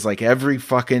was like every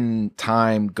fucking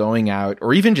time going out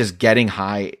or even just getting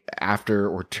high after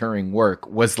or during work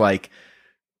was like,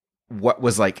 what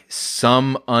was like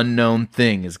some unknown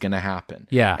thing is going to happen.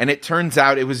 Yeah. And it turns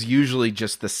out it was usually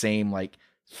just the same, like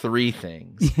 3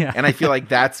 things. Yeah. And I feel like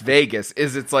that's Vegas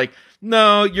it's like,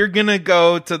 no, you're going to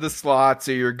go to the slots,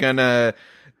 or you're going to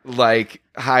like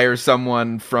hire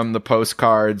someone from the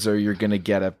postcards, or you're going to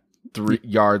get a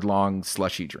 3-yard long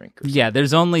slushy drink. Yeah.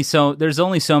 There's only so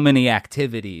many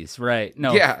activities, right?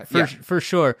 No, for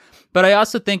sure. But I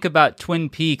also think about Twin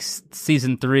Peaks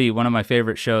season 3, one of my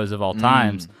favorite shows of all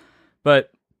times.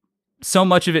 But so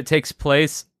much of it takes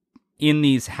place in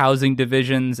these housing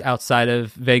divisions outside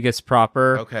of Vegas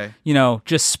proper. Okay.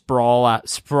 Just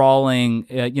sprawling,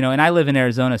 and I live in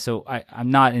Arizona, so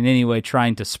I'm not in any way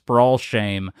trying to sprawl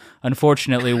shame.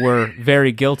 Unfortunately, we're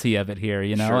very guilty of it here,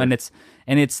 Sure. and it's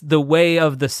the way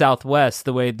of the Southwest,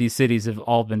 the way these cities have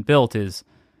all been built is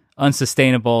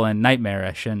unsustainable and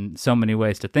nightmarish in so many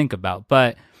ways to think about.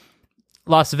 But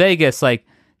Las Vegas, like,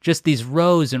 just these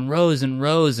rows and rows and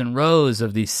rows and rows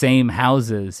of these same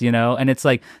houses, and it's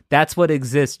like that's what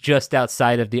exists just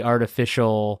outside of the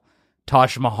artificial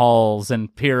Taj Mahals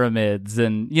and pyramids,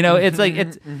 and it's like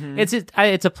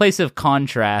it's a place of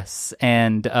contrasts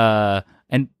and of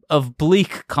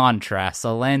bleak contrasts,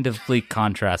 a land of bleak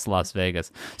contrasts, Las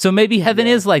Vegas. So maybe heaven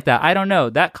is like that. I don't know.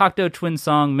 That Cocteau Twins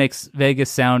song makes Vegas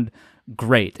sound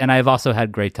great, and I've also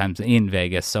had great times in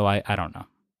Vegas, so I don't know.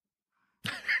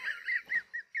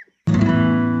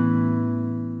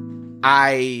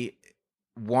 I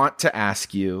want to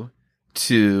ask you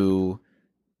to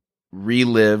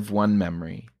relive one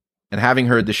memory. And having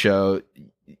heard the show,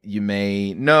 you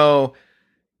may know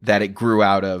that it grew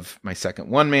out of my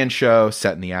second one-man show,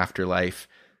 Set in the Afterlife.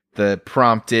 The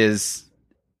prompt is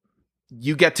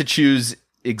you get to choose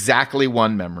exactly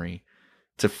one memory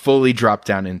to fully drop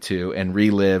down into and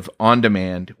relive on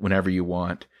demand whenever you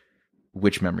want.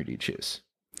 Which memory do you choose?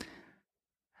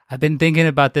 I've been thinking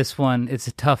about this one. This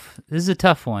is a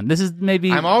tough one. This is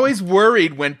maybe... I'm always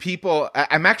worried when people...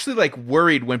 I'm actually like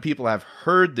worried when people have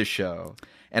heard the show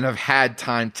and have had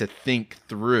time to think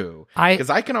through. Because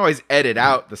I can always edit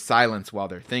out the silence while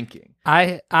they're thinking.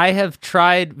 I have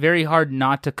tried very hard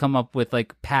not to come up with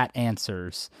like pat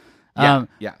answers. Yeah.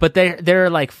 But there are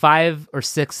like 5 or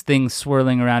 6 things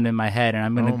swirling around in my head, and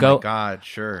I'm going to go... Oh my God,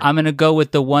 sure. I'm going to go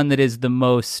with the one that is the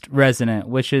most resonant,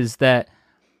 which is that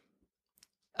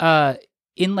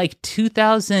in like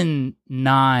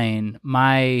 2009,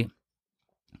 my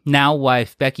now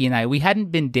wife, Becky, and I, we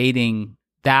hadn't been dating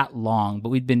that long, but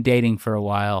we'd been dating for a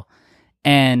while.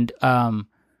 And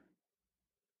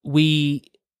we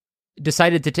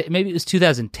decided to maybe it was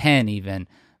 2010 even,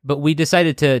 but we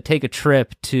decided to take a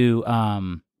trip to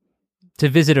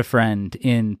visit a friend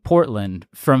in Portland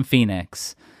from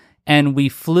Phoenix. And we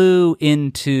flew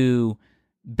into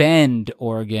Bend,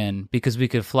 Oregon, because we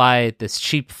could fly this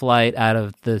cheap flight out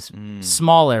of this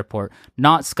small airport,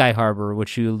 not Sky Harbor,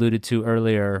 which you alluded to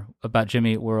earlier about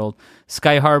Jimmy Eat World.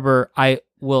 Sky Harbor, I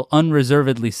will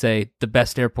unreservedly say, the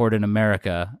best airport in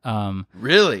America.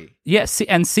 Really? Yes,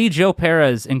 and see Joe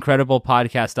Pera's incredible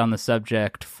podcast on the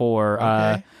subject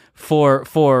for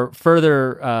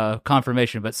further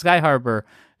confirmation. But Sky Harbor,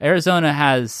 Arizona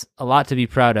has a lot to be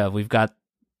proud of. We've got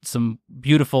some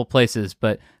beautiful places,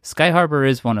 but Sky Harbor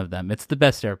is one of them. It's the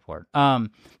best airport.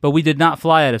 But we did not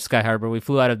fly out of Sky Harbor. We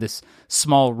flew out of this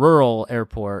small rural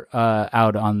airport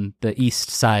out on the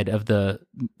east side of the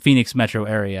Phoenix metro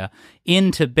area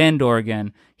into Bend,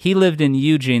 Oregon. He lived in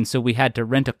Eugene, so we had to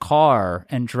rent a car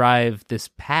and drive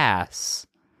this pass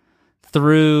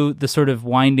through the sort of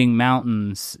winding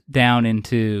mountains down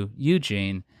into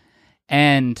Eugene.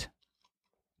 And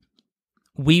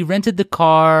we rented the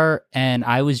car, and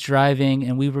I was driving,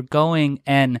 and we were going,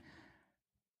 and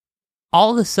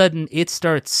all of a sudden it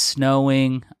starts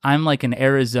snowing. I'm like an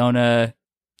Arizona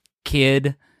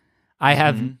kid. I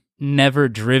have never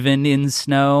driven in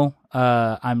snow.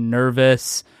 I'm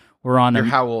nervous. You're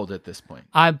how old at this point?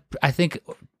 I think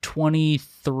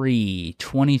 23,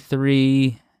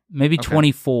 maybe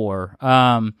 24.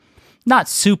 Not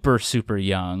super, super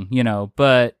young,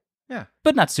 but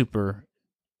not super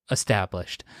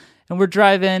established. And we're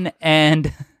driving,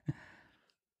 and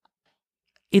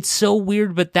it's so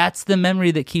weird, but that's the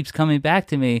memory that keeps coming back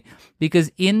to me, because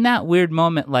in that weird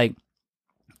moment, like,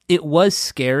 it was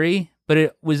scary, but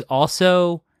it was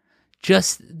also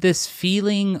just this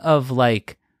feeling of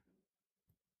like,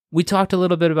 we talked a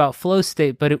little bit about flow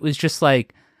state, but it was just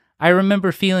like, I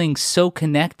remember feeling so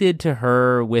connected to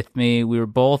her with me. We were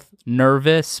both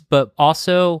nervous, but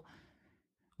also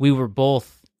we were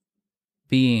both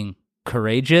being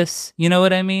courageous, you know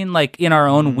what I mean? Like, in our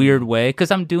own weird way,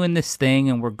 because I'm doing this thing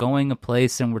and we're going a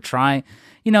place and we're trying,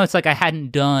 it's like I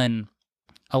hadn't done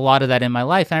a lot of that in my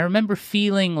life. And I remember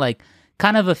feeling like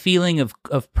kind of a feeling of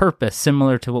purpose,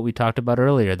 similar to what we talked about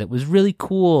earlier, that was really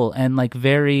cool and like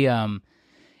very, it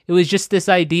was just this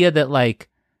idea that like,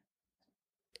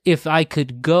 if I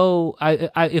could go,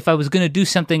 if I was going to do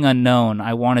something unknown,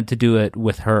 I wanted to do it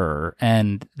with her,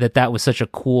 and that was such a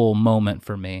cool moment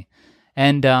for me.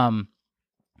 And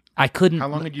I couldn't... How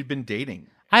long had you been dating?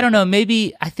 I don't know.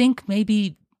 I think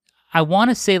maybe I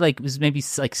want to say like it was maybe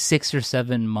like 6 or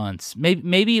 7 months.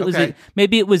 Maybe it was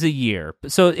maybe it was a year.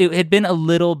 So it had been a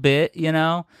little bit, you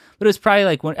know. But it was probably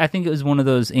like I think it was one of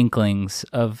those inklings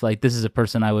of like this is a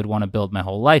person I would want to build my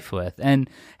whole life with, and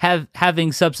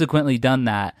having subsequently done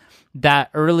that. That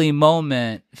early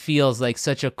moment feels like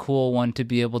such a cool one to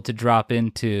be able to drop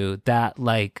into, that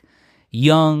like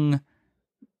young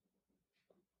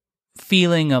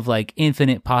feeling of like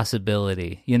infinite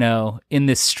possibility, you know, in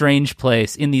this strange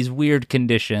place, in these weird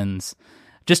conditions,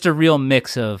 just a real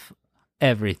mix of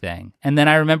everything. And then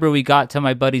I remember we got to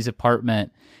my buddy's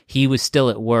apartment. He was still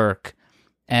at work,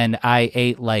 and I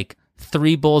ate like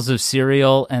 3 bowls of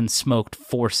cereal and smoked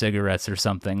 4 cigarettes or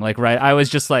something. Like, right. I was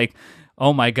just like,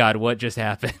 oh my God, what just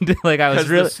happened? Like I was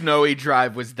really, the snowy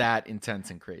drive was that intense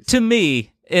and crazy. To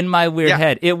me, in my weird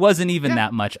head, it wasn't even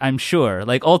that much, I'm sure.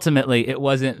 Like ultimately it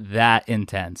wasn't that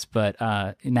intense, but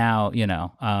now, you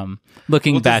know,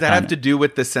 looking back, does that have to do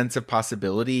with the sense of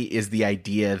possibility? Is the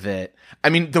idea that, I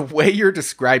mean, the way you're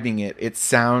describing it, it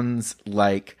sounds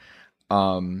like,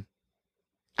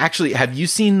 actually, have you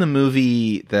seen the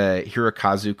movie, the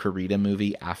Hirokazu Kurita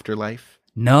movie, Afterlife?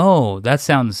 No,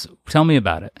 tell me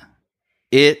about it.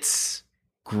 It's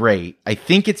great. I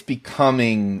think it's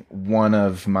becoming one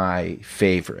of my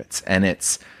favorites. And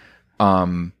it's,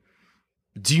 do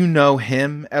you know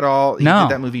him at all? No. He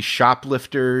did that movie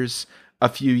Shoplifters a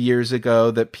few years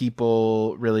ago that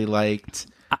people really liked.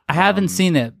 I haven't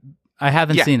seen it.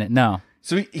 Seen it. No.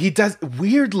 So he does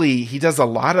a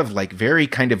lot of like very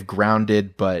kind of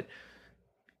grounded, but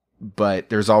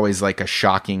there's always like a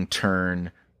shocking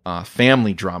turn.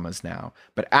 Family dramas now,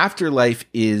 but Afterlife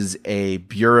is a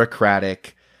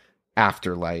bureaucratic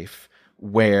afterlife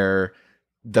where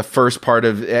the first part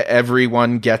of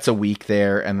everyone gets a week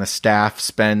there and the staff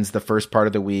spends the first part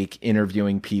of the week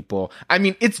interviewing people. I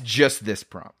mean, it's just this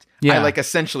prompt. I like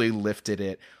essentially lifted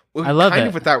it. I love kind it.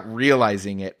 of without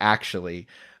realizing it actually.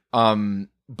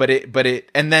 But it,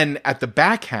 and then at the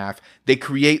back half, they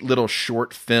create little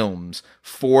short films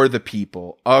for the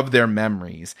people of their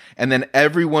memories. And then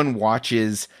everyone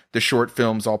watches the short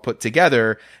films all put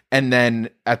together. And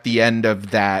then at the end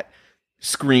of that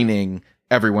screening,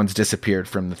 everyone's disappeared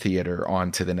from the theater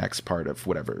on to the next part of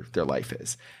whatever their life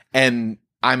is. And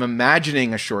I'm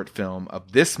imagining a short film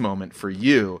of this moment for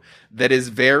you that is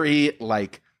very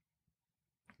like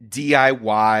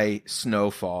DIY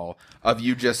Snowfall, of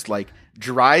you just like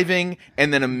driving,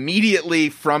 and then immediately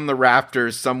from the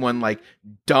rafters someone like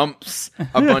dumps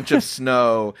a bunch of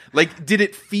snow. Like, did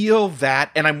it feel that?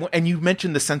 And you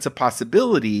mentioned the sense of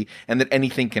possibility and that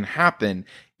anything can happen.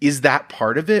 Is that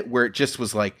part of it where it just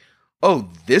was like, oh,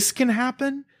 this can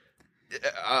happen?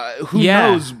 Who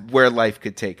knows where life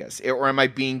could take us? Or am I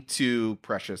being too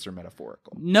precious or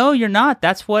metaphorical? No, you're not.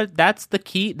 That's the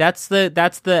key. That's the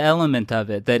element of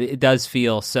it, that it does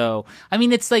feel so. I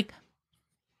mean, it's like,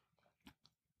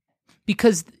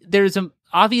 because there's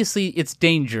obviously it's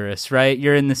dangerous, right?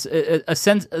 You're in this a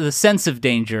sense. The sense of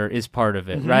danger is part of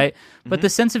it, right? But the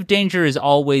sense of danger is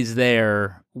always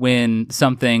there when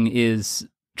something is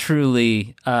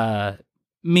truly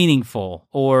meaningful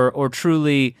or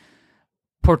truly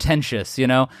portentous, you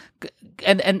know.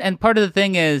 And part of the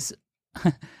thing is,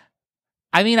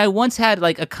 I mean, I once had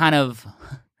like a kind of.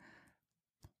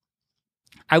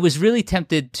 I was really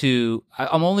tempted to.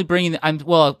 I'm only bringing. I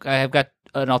have got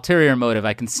an ulterior motive.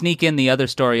 I can sneak in the other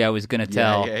story I was going to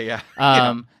tell. Yeah.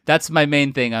 That's my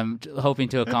main thing I'm hoping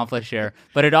to accomplish here.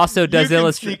 But it also does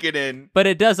illustrate. Sneak it in. But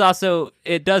it does also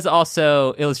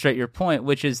illustrate your point,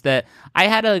 which is that I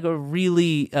had a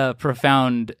really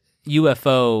profound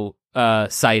UFO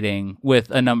sighting with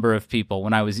a number of people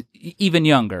when I was even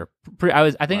younger. I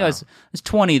was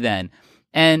 20 then,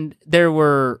 and there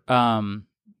were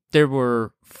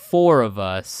 4 of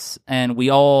us, and we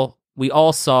all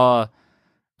saw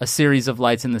a series of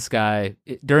lights in the sky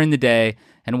during the day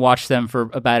and watched them for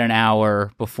about an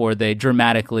hour before they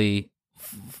dramatically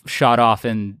shot off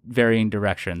in varying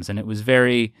directions. And it was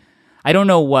very, I don't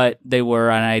know what they were,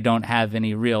 and I don't have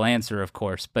any real answer, of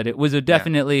course, but it was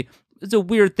it's a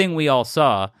weird thing we all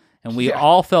saw, and we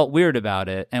all felt weird about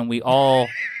it, and we all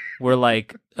were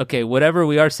like, okay, whatever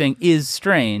we are saying is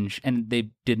strange, and they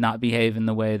did not behave in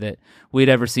the way that we'd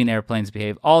ever seen airplanes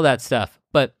behave, all that stuff.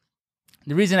 But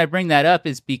the reason I bring that up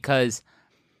is because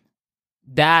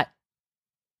that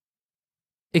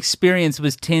experience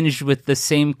was tinged with the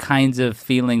same kinds of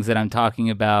feelings that I'm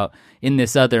talking about in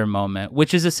this other moment,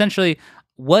 which is essentially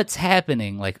what's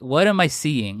happening. Like, what am I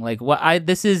seeing? Like,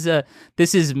 this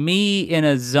is me in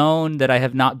a zone that I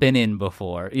have not been in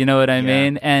before. You know what I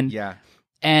mean?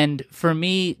 And for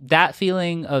me, that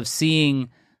feeling of seeing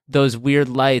those weird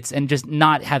lights and just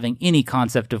not having any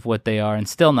concept of what they are and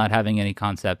still not having any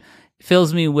concept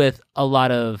fills me with a lot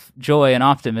of joy and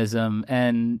optimism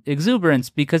and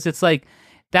exuberance, because it's like,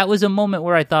 that was a moment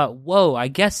where I thought, whoa, I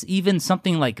guess even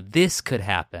something like this could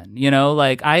happen.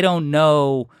 Like, I don't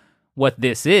know what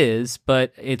this is,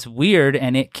 but it's weird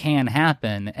and it can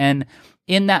happen. And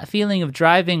in that feeling of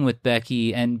driving with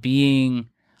Becky and being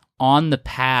on the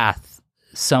path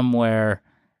somewhere,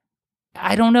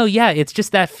 I don't know. Yeah, it's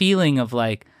just that feeling of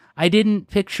like, I didn't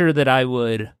picture that I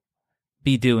would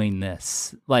be doing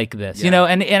this like this, and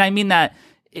I mean that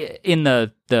in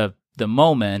the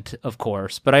moment, of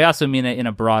course, but I also mean it in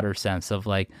a broader sense of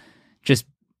like just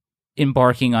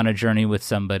embarking on a journey with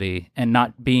somebody and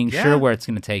not being sure where it's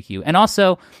going to take you. And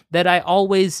also that I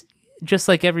always, just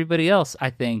like everybody else,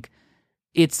 I think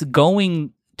it's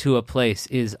going to a place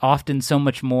is often so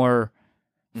much more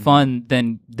fun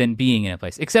than being in a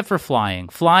place, except for flying.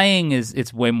 Flying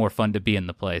it's way more fun to be in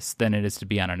the place than it is to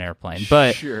be on an airplane.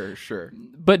 But sure.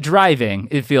 But driving,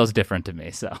 it feels different to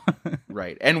me. So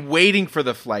right, and waiting for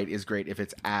the flight is great if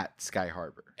it's at Sky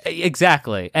Harbor.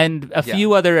 Exactly, and a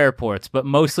few other airports, but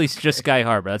mostly just Sky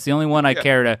Harbor. That's the only one I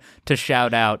care to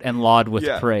shout out and laud with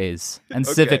praise and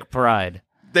civic pride.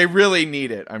 They really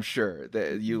need it. I'm sure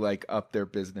that you like up their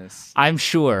business. I'm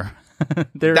sure.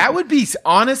 That would be,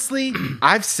 honestly,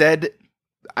 I've said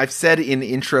in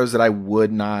intros that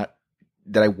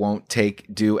I won't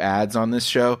do ads on this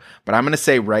show, but I'm going to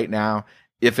say right now,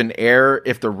 if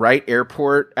the right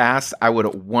airport asked, I would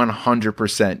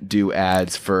 100% do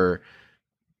ads for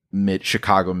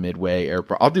Chicago Midway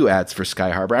Airport. I'll do ads for Sky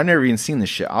Harbor. I've never even seen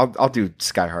this shit. I'll do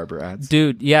Sky Harbor ads.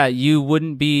 Dude, yeah,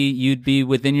 you'd be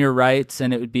within your rights,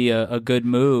 and it would be a good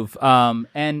move.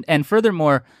 And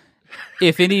furthermore,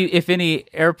 if any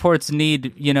airports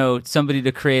need, somebody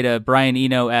to create a Brian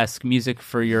Eno-esque music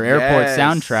for your airport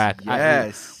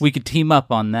soundtrack, we could team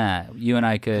up on that. You and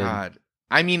I could. God.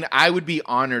 I mean, I would be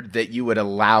honored that you would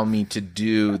allow me to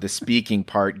do the speaking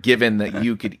part, given that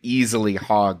you could easily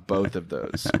hog both of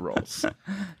those roles.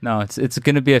 No, it's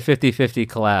going to be a 50-50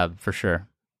 collab for sure.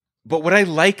 But what I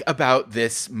like about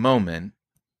this moment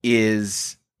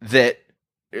is that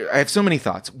I have so many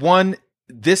thoughts. One,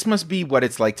 this must be what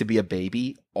it's like to be a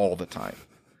baby all the time.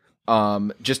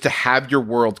 Just to have your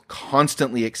world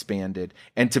constantly expanded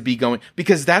and to be going,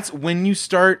 because that's when you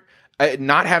start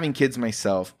not having kids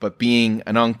myself, but being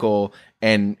an uncle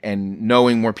and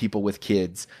knowing more people with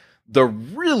kids. The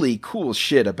really cool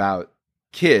shit about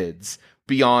kids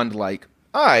beyond like,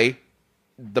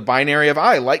 the binary of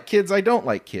I like kids, I don't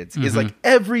like kids, is like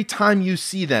every time you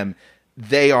see them,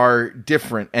 they are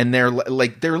different, and they're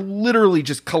literally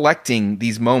just collecting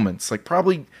these moments, like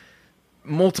probably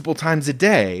multiple times a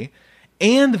day.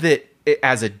 And that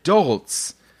as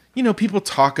adults, people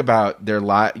talk about your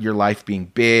life being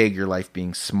big, your life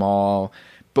being small,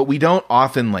 but we don't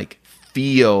often like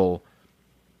feel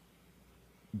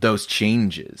those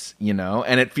changes,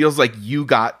 and it feels like you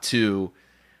got to,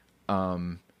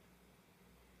 and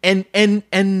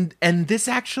this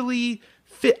actually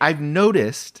fit. I've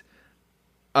noticed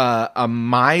a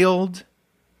mild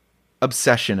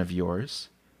obsession of yours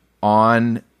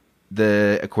on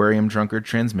the Aquarium Drunkard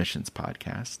Transmissions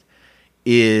podcast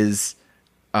is,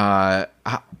 I'll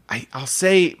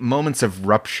say, moments of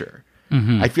rupture.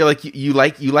 I feel like you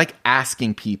like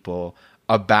asking people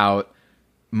about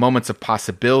moments of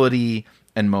possibility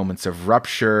and moments of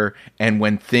rupture, and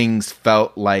when things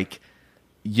felt like,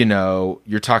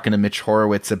 you're talking to Mitch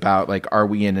Horowitz about like, are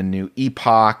we in a new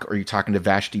epoch? Or you're talking to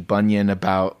Vashti Bunyan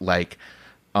about like,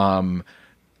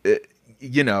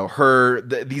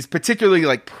 these particularly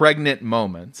like pregnant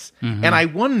moments. And I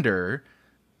wonder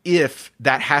if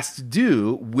that has to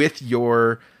do with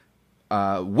your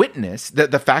witness,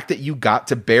 the fact that you got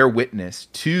to bear witness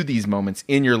to these moments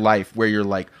in your life where you're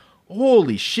like,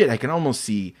 holy shit, I can almost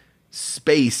see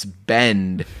space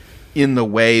bend in the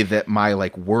way that my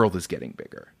like world is getting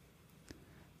bigger.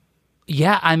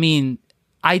 Yeah, I mean,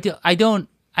 I don't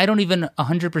even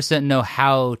 100% know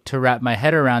how to wrap my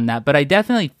head around that, but I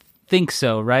definitely think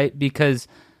so, right? Because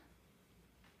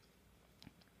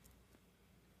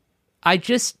I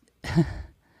just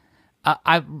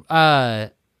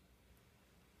I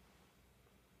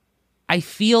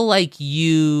feel like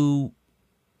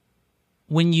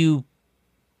when you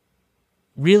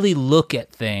really look at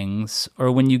things,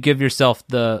 or when you give yourself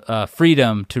the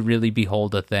freedom to really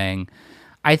behold a thing,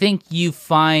 I think you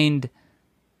find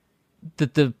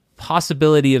that the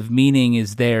possibility of meaning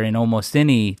is there in almost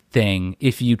anything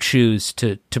if you choose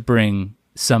to bring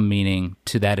some meaning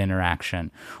to that interaction,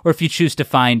 or if you choose to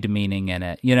find meaning in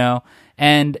it,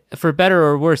 And for better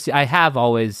or worse, I have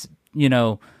always,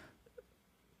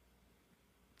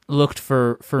 looked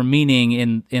for meaning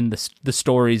in the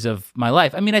stories of my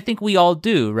life. I mean, I think we all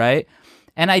do, right?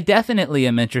 And I definitely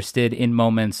am interested in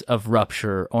moments of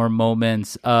rupture or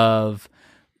moments of,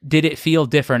 did it feel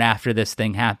different after this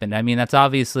thing happened? I mean, that's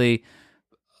obviously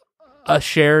a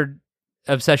shared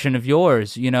obsession of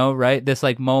yours, you know, right? This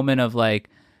like moment of like,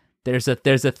 there's a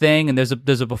thing, and there's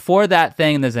a before that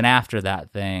thing, and there's an after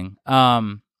that thing.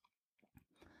 I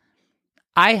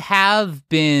have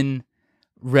been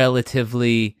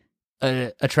relatively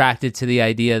attracted to the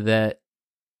idea that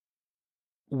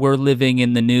we're living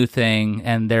in the new thing,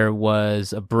 and there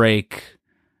was a break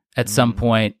at some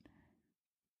point,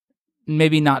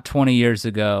 maybe not 20 years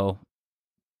ago,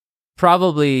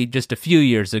 probably just a few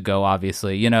years ago,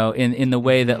 obviously, you know, in the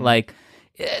way that like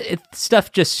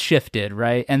stuff just shifted,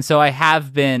 right? And so I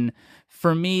have been,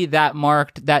 for me,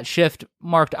 that shift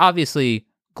marked obviously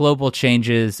global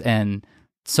changes and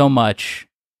so much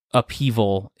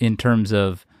upheaval in terms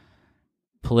of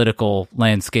political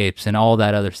landscapes and all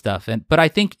that other stuff. But I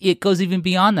think it goes even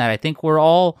beyond that. I think we're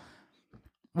all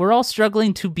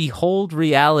struggling to behold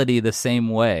reality the same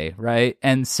way, right?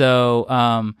 And so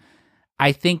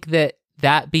I think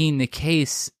that being the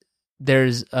case,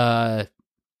 there's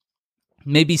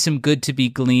maybe some good to be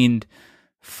gleaned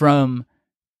from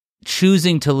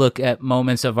choosing to look at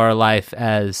moments of our life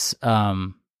as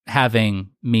having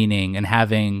meaning and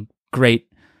having great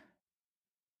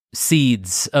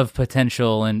seeds of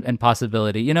potential and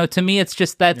possibility. You know, to me, it's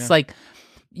just, that's like,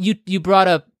 you brought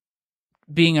up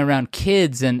being around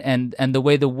kids and the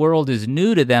way the world is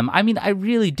new to them. I mean, I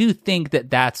really do think that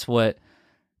that's what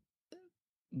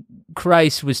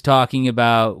Christ was talking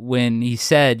about when he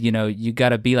said, you know, you got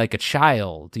to be like a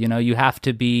child, you know, you have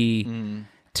to be,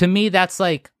 to me, that's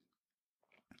like,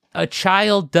 a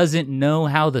child doesn't know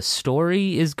how the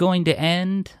story is going to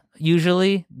end.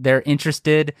 Usually they're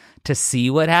interested to see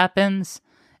what happens,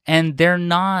 and they're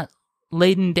not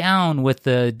laden down with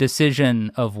the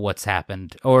decision of what's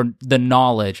happened or the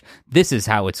knowledge, this is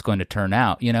how it's going to turn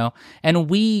out, you know? And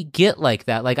we get like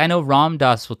that. Like, I know Ram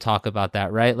Dass will talk about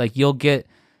that, right? Like, you'll get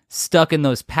stuck in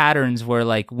those patterns where,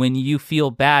 like, when you feel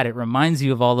bad, it reminds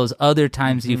you of all those other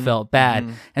times you felt bad.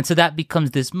 And so that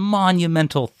becomes this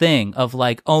monumental thing of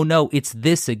like, oh no, it's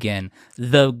this again,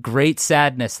 the great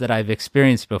sadness that I've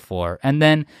experienced before. And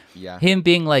then him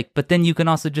being like, but then you can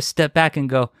also just step back and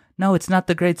go, no, it's not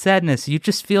the great sadness. You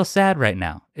just feel sad right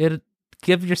now.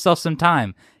 Give yourself some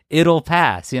time. It'll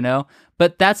pass, you know?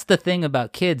 But that's the thing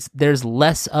about kids. There's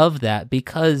less of that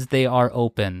because they are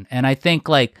open. And I think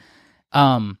like,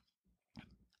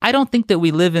 I don't think that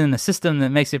we live in a system that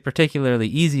makes it particularly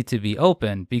easy to be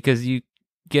open, because you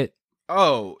get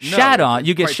shat on.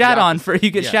 You get shat on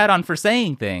for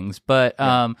saying things, but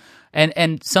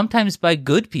and sometimes by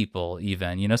good people,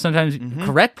 even, you know, sometimes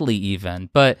correctly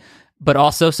even, but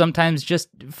also sometimes just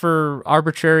for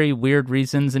arbitrary weird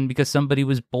reasons, and because somebody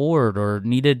was bored or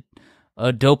needed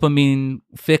a dopamine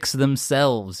fix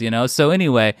themselves, you know? So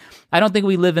anyway, I don't think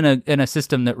we live in a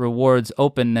system that rewards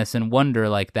openness and wonder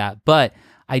like that. But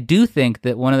I do think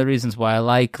that one of the reasons why I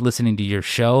like listening to your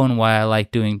show and why I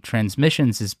like doing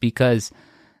transmissions is because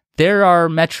there are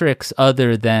metrics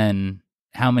other than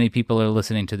how many people are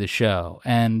listening to the show.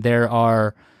 And there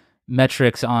are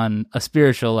metrics on a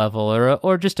spiritual level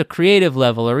or just a creative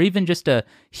level, or even just a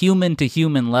human to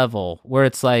human level, where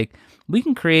it's like, we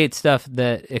can create stuff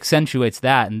that accentuates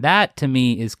that. And that to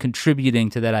me is contributing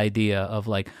to that idea of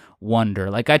like wonder.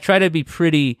 Like, I try to be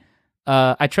pretty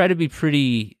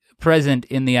present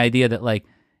in the idea that like,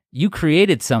 you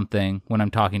created something when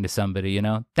I'm talking to somebody, you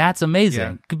know, that's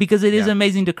amazing, because it is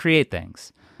amazing to create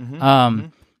things.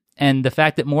 And the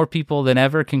fact that more people than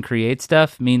ever can create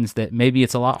stuff means that maybe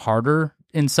it's a lot harder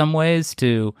in some ways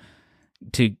to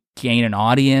gain an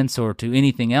audience or to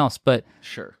anything else. But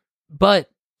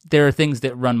there are things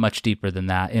that run much deeper than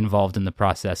that involved in the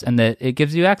process, and that it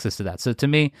gives you access to that. So to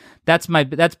me, that's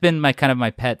been my kind of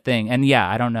my pet thing. And yeah,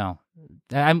 I don't know.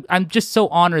 I'm just so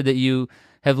honored that you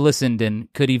have listened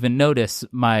and could even notice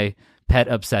my pet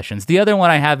obsessions. The other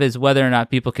one I have is whether or not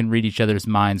people can read each other's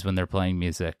minds when they're playing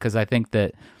music, because I think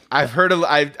that I've heard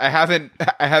I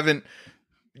haven't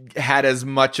had as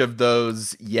much of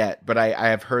those yet, but I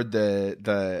have heard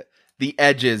the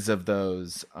edges of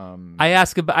those. I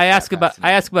ask about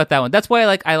that one. That's why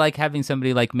I like having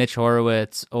somebody like Mitch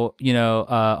Horowitz, or you know,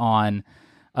 on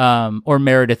or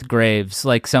Meredith Graves,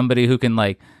 like somebody who can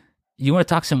like, you want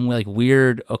to talk some like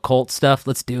weird occult stuff?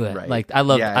 Let's do it. Right. Like, I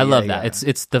love that. Yeah.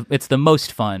 It's the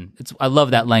most fun. I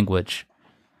love that language.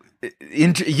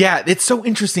 It's so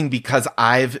interesting because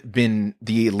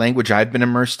the language I've been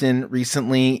immersed in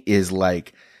recently is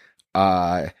like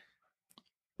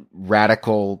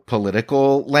radical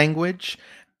political language.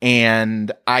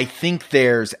 And I think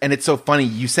and it's so funny,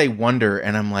 you say wonder,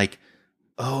 and I'm like,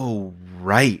 oh,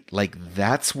 right. Like,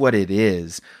 that's what it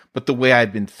is. But the way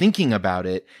I've been thinking about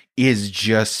it is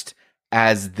just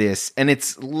as this, and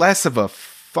it's less of a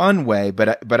fun way,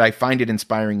 but I find it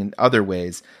inspiring in other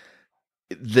ways.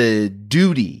 The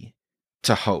duty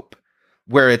to hope,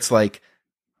 where it's like,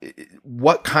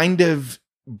 what kind of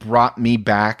brought me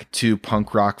back to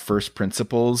punk rock first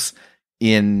principles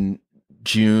in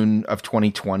June of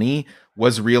 2020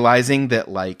 was realizing that,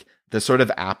 like, the sort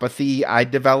of apathy I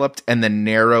developed and the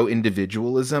narrow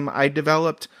individualism I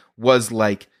developed was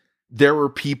like, there were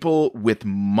people with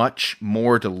much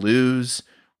more to lose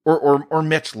or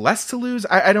much less to lose.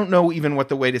 I don't know even what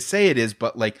the way to say it is,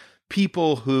 but like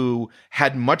people who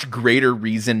had much greater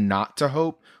reason not to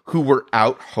hope, who were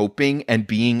out hoping and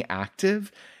being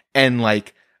active. And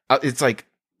like, it's like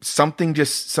some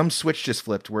switch just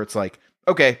flipped where it's like,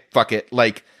 okay, fuck it.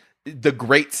 Like, the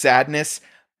great sadness,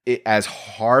 as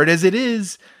hard as it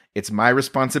is, it's my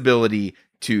responsibility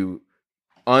to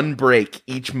unbreak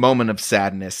each moment of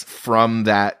sadness from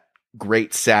that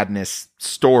great sadness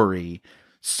story,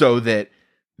 so that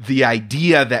the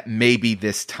idea that maybe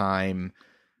this time,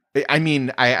 I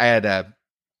mean, I had a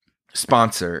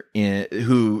sponsor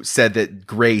who said that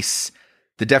grace,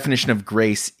 the definition of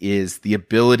grace is the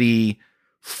ability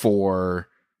for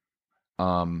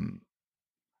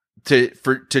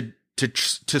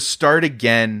to start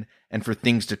again and for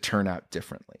things to turn out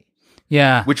differently.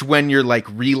 Yeah. Which, when you're like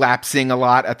relapsing a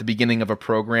lot at the beginning of a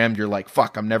program, you're like,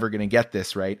 fuck, I'm never going to get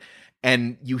this, right?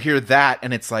 And you hear that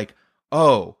and it's like,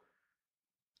 oh,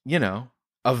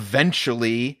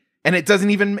 eventually, and it doesn't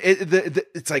even,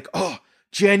 it's like, oh,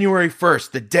 January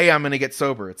 1st, the day I'm going to get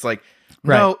sober. It's like,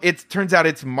 right. No, it turns out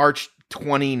it's March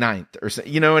 29th or so,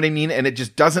 you know what I mean? And it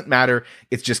just doesn't matter.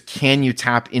 It's just, can you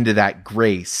tap into that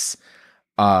grace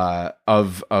of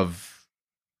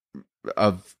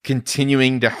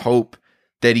continuing to hope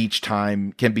that each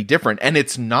time can be different. And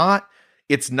it's not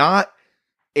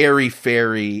airy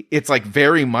fairy. It's like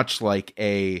very much like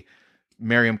a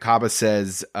Mariam Kaba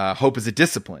says, hope is a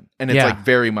discipline. And it's like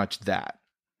very much that.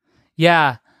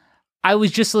 Yeah. I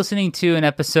was just listening to an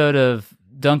episode of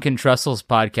Duncan Trussell's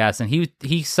podcast, and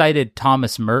he cited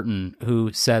Thomas Merton,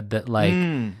 who said that, like,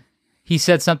 he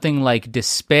said something like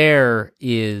despair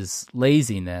is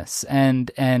laziness.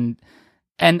 And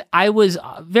I was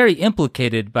very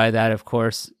implicated by that, of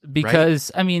course,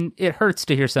 because, right. I mean, it hurts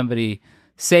to hear somebody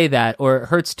say that, or it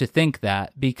hurts to think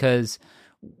that, because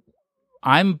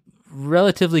I'm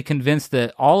relatively convinced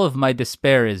that all of my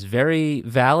despair is very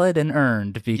valid and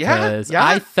earned, because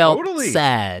I felt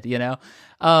sad,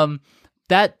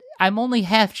 that I'm only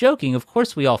half joking. Of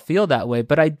course we all feel that way,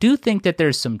 but I do think that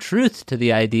there's some truth to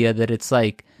the idea that it's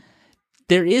like,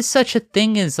 there is such a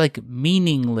thing as like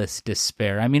meaningless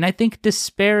despair. I mean, I think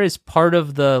despair is part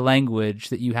of the language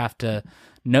that you have to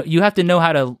know. You have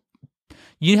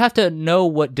to know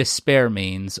what despair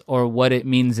means, or what it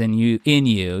means in you,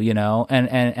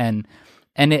 and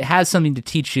it has something to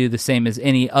teach you the same as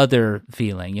any other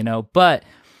feeling, but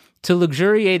to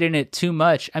luxuriate in it too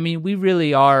much. I mean, we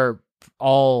really are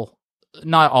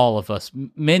not all of us,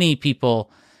 many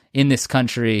people in this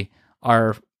country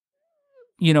are,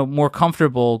 more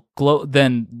comfortable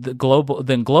than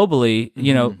globally.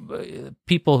 Mm-hmm.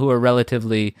 People who are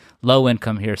relatively low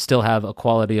income here still have a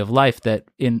quality of life that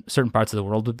in certain parts of the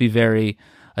world would be very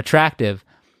attractive.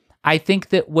 I think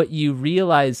that what you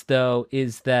realize, though,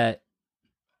 is that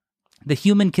the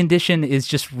human condition is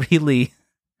just really,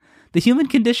 the human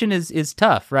condition is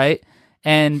tough, right?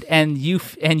 And you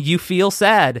feel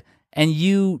sad,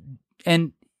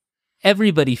 and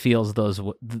everybody feels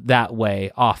that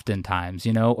way oftentimes,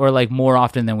 or like more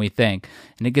often than we think.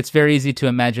 And it gets very easy to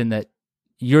imagine that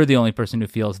you're the only person who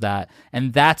feels that.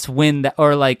 And that's when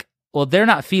well, they're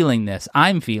not feeling this,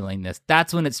 I'm feeling this.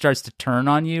 That's when it starts to turn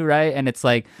on you, right? And it's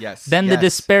like, the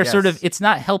despair sort of, it's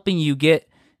not helping you get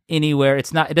anywhere. It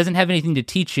doesn't have anything to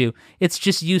teach you. It's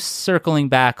just you circling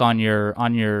back on your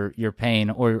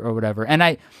pain or whatever.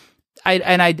 And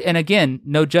and again,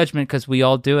 no judgment, because we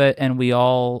all do it and we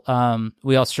all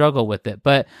struggle with it.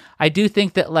 But I do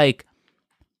think that like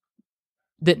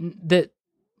that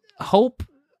hope.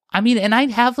 I mean, and I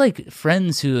have like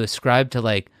friends who ascribe to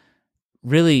like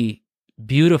really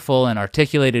beautiful and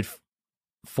articulated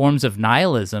forms of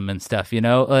nihilism and stuff,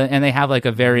 and they have like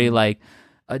a very like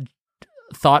a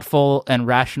thoughtful and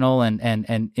rational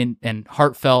and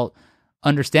heartfelt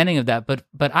understanding of that,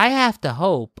 but I have to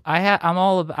hope. I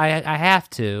have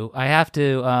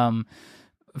to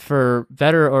for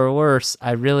better or worse.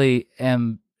 I really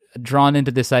am drawn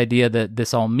into this idea that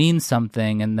this all means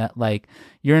something, and that like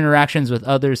your interactions with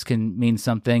others can mean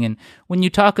something. And when you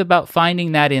talk about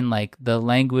finding that in like the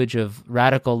language of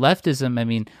radical leftism, I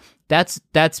mean, that's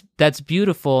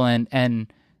beautiful.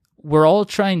 And we're all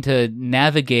trying to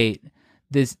navigate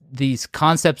these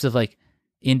concepts of like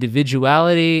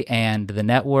individuality and the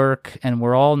network, and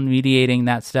we're all mediating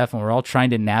that stuff, and we're all trying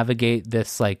to navigate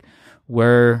this like,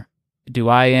 where do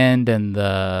I end and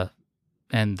the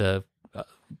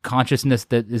consciousness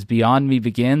that is beyond me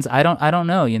begins. I don't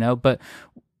know, but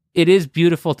it is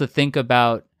beautiful to think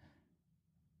about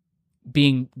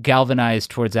being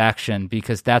galvanized towards action,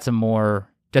 because that's a more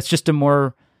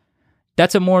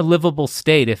livable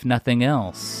state, if nothing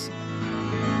else.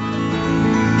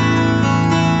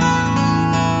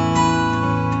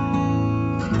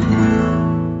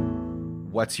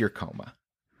 What's your coma?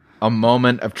 A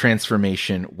moment of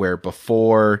transformation where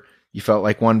before you felt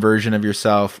like one version of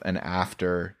yourself and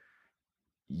after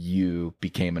you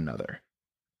became another.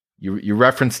 You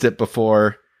referenced it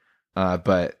before,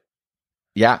 but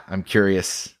yeah, I'm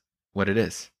curious what it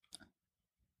is.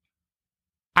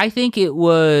 I think it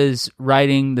was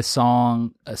writing the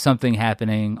song Something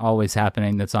Happening, Always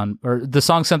Happening or the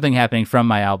song Something Happening from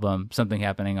my album, Something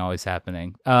Happening, Always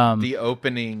Happening. The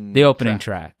opening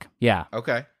track. Yeah.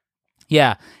 Okay.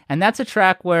 Yeah. And that's a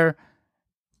track where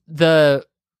the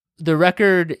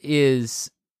record it's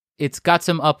got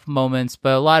some up moments,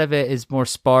 but a lot of it is more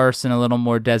sparse and a little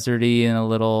more deserty and a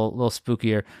little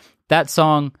spookier. That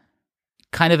song,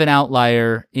 kind of an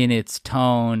outlier in its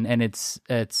tone and its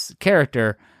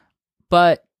character,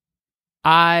 but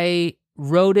I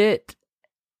wrote it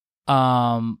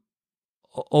I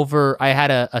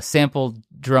had a sampled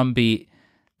drum beat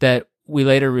that we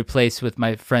later replaced with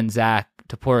my friend Zach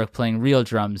Toporek playing real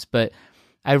drums, but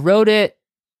I wrote it.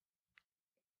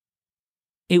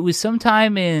 It was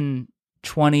sometime in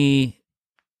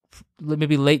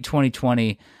maybe late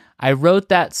 2020. I wrote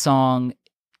that song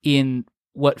in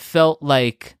what felt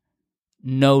like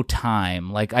no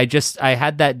time. Like I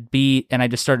had that beat and I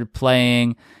just started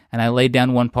playing, and I laid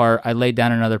down one part, I laid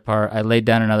down another part, I laid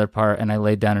down another part, and I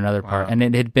laid down another part. And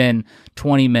it had been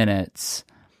 20 minutes.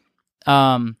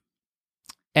 And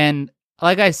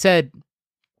like I said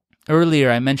earlier,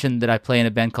 I mentioned that I play in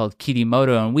a band called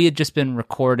Kirimoto, and we had just been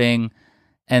recording.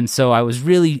 And so I was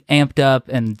really amped up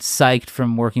and psyched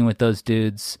from working with those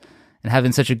dudes and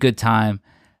having such a good time.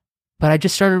 But I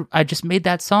just made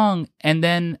that song, and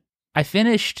then I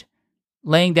finished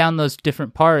laying down those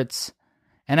different parts,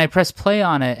 and I pressed play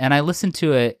on it, and I listened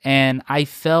to it, and I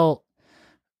felt,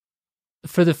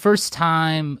 for the first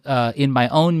time in my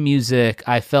own music,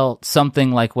 I felt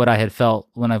something like what I had felt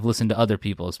when I've listened to other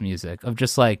people's music, of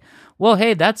just like, well,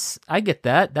 hey, I get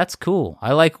that. That's cool.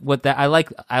 I like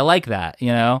that,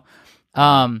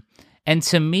 And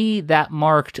to me, that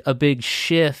marked a big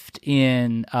shift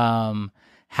in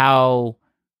how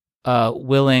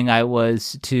willing I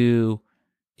was to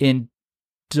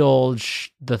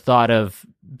indulge the thought of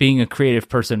being a creative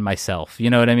person myself. You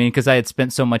know what I mean? Because I had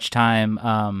spent so much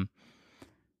time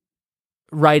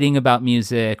writing about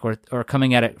music or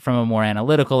coming at it from a more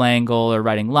analytical angle, or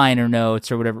writing liner notes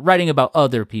or whatever, writing about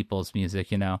other people's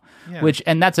music, and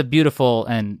that's a beautiful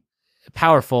and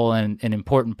powerful and an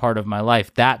important part of my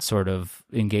life, that sort of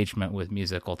engagement with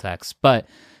musical text. But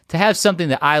to have something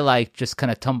that I like just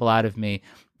kind of tumble out of me,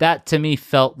 that to me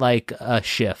felt like a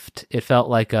shift. It felt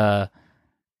like a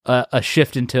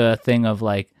shift into a thing of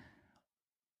like,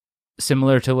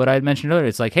 similar to what I had mentioned earlier.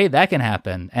 It's like, hey, that can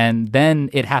happen. And then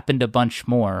it happened a bunch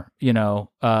more,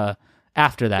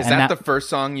 after that. Is that the first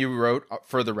song you wrote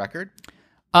for the record?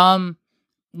 Yeah.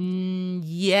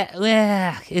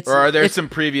 Or are there some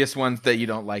previous ones that you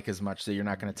don't like as much that you're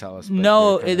not going to tell us?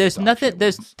 No, there's nothing.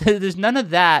 There's none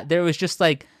of that. There was just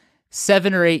like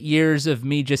 7 or 8 years of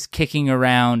me just kicking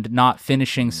around, not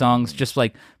finishing songs, just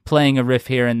like playing a riff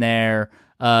here and there,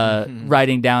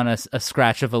 writing down a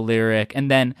scratch of a lyric, and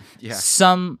then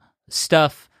some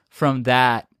stuff from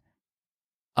that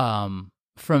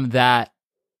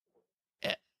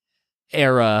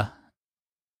era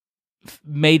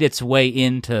made its way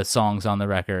into songs on the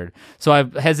record. So I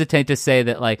hesitate to say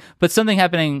that, like, but Something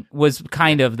Happening was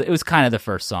kind of the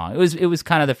first song. It was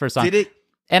kind of the first song. Did it?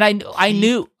 And I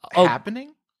knew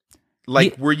happening.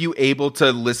 Like, were you able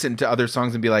to listen to other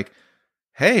songs and be like,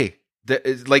 hey, did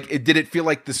it feel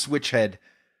like the switch had?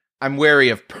 I'm wary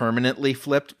of permanently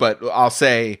flipped, but I'll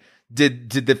say,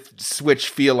 did the switch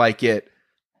feel like it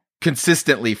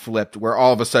consistently flipped, where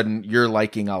all of a sudden you're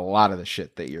liking a lot of the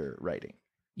shit that you're writing?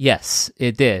 Yes,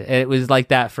 it did. It was like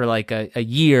that for like a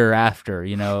year after,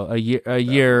 a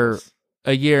year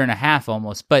and a half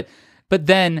almost. But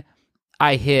then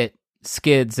I hit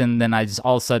skids, and then I just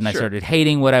all of a sudden I started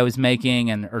hating what I was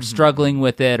making or struggling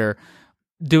with it, or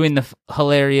doing the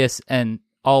hilarious and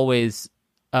always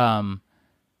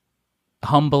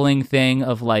humbling thing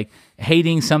of like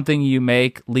hating something you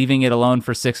make, leaving it alone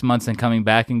for 6 months, and coming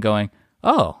back and going,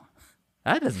 oh,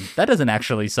 that doesn't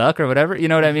actually suck, or whatever, you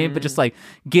know what I mean? But just like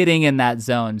getting in that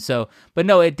zone. So, but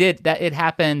no, it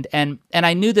happened, and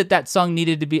I knew that song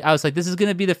needed to be. I was like, this is going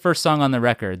to be the first song on the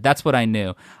record. That's what I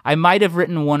knew. I might have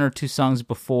written 1 or 2 songs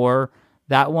before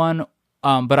that one,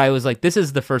 but I was like, this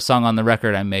is the first song on the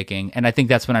record I'm making, and I think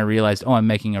that's when I realized, oh, I'm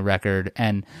making a record,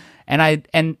 and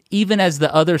even as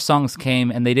the other songs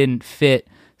came and they didn't fit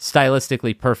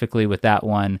stylistically perfectly with that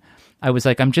one, I was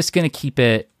like, I'm just going to keep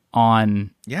it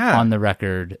on the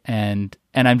record, and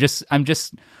I'm just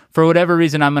for whatever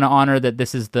reason, I'm going to honor that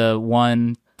this is the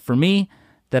one for me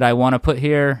that I want to put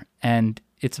here, and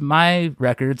it's my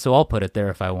record, so I'll put it there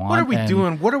if I want. What are we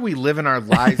doing? What are we living our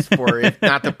lives for if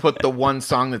not to put the one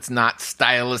song that's not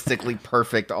stylistically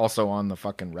perfect also on the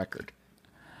fucking record?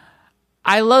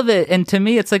 I love it, and to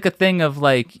me it's like a thing of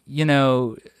like, you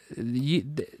know,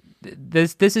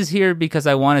 this is here because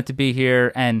I want it to be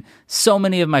here, and so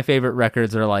many of my favorite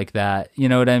records are like that. You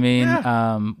know what I mean?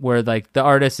 Yeah. Where like the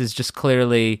artist is just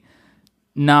clearly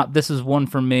not, this is one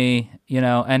for me, you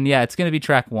know. And yeah, it's going to be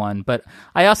track 1, but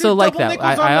I also like that.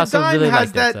 I also really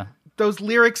like that. So. Those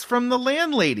lyrics from The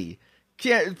Landlady.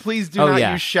 Please do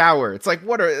not use shower. It's like,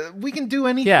 we can do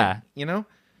anything. Yeah, you know.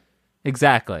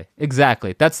 Exactly.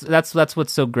 That's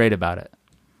what's so great about it.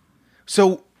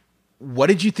 So, what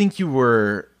did you think you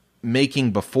were making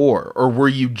before, or were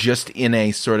you just in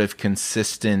a sort of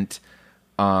consistent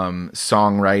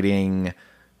songwriting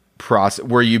process?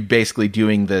 Were you basically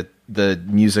doing the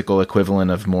musical equivalent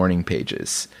of morning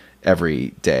pages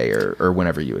every day, or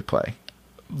whenever you would play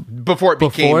before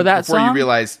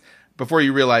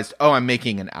you realized, oh, I'm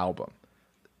making an album?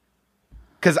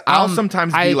 Because I'll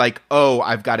sometimes be like, oh,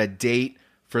 I've got a date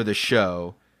for the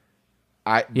show.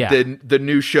 The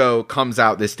new show comes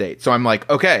out this date. So I'm like,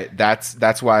 okay,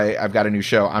 that's why I've got a new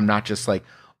show. I'm not just like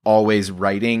always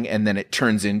writing and then it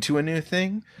turns into a new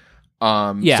thing.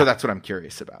 So that's what I'm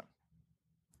curious about.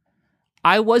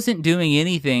 I wasn't doing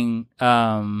anything.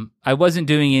 I wasn't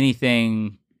doing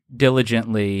anything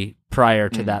diligently prior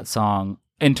to that song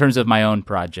in terms of my own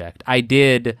project. I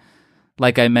did,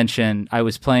 like I mentioned, I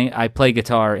play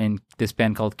guitar in this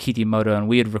band called Kitimoto, and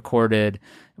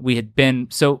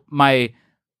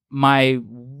my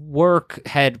work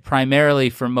had primarily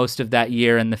for most of that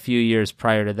year and the few years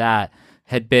prior to that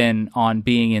had been on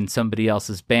being in somebody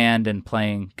else's band and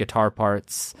playing guitar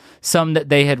parts, some that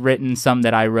they had written, some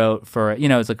that I wrote for, you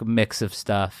know, it's like a mix of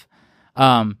stuff.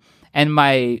 And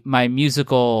my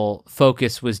musical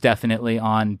focus was definitely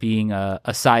on being a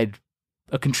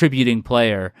contributing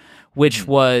player, which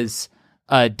was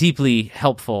deeply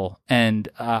helpful. And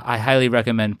I highly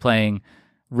recommend playing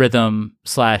rhythm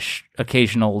 /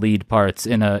 occasional lead parts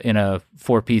in a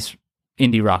 4-piece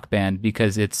indie rock band,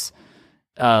 because it's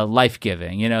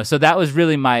life-giving, you know. So that was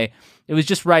really it was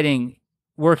just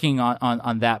working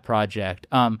on that project.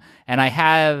 And I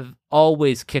have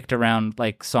always kicked around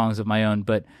like songs of my own,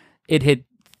 but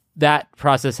that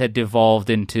process had devolved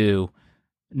into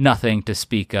nothing to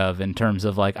speak of in terms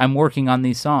of like, I'm working on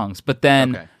these songs. But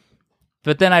then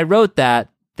I wrote that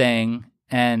thing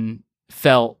and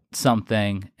felt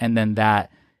something, and then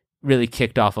that really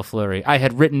kicked off a flurry. I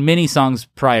had written many songs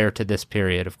prior to this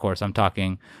period, of course. I'm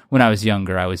talking when I was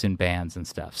younger, I was in bands and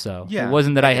stuff. So it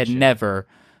wasn't that I had never,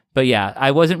 but yeah,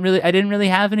 I didn't really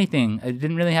have anything. I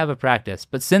didn't really have a practice.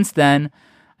 But since then,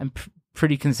 I'm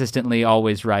pretty consistently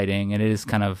always writing, and it is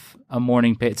kind of a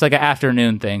morning page. It's like an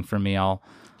afternoon thing for me. I'll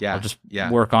just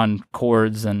work on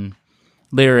chords and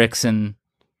lyrics and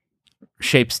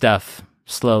shape stuff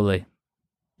slowly.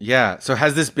 Yeah. So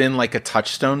has this been like a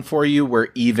touchstone for you, where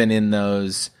even in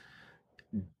those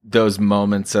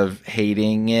moments of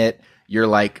hating it, you're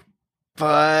like,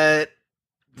 but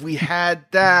we had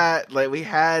that, like we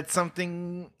had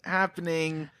something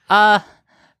happening?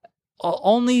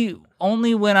 Only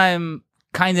when I'm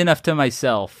kind enough to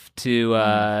myself to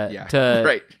have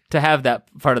that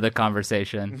part of the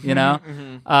conversation, you know?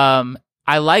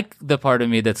 I like the part of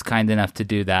me that's kind enough to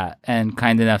do that, and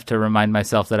kind enough to remind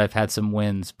myself that I've had some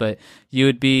wins, but you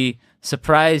would be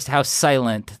surprised how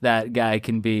silent that guy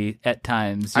can be at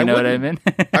times. You know what I mean?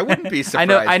 I wouldn't be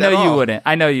surprised. I know you wouldn't.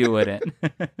 I know you wouldn't.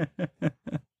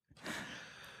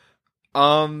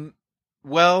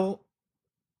 Well,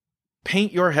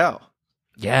 Paint Your Hell.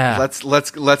 Yeah.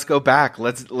 Let's go back.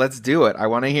 Let's do it. I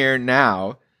want to hear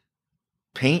now.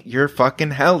 Paint Your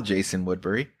fucking hell, Jason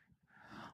Woodbury.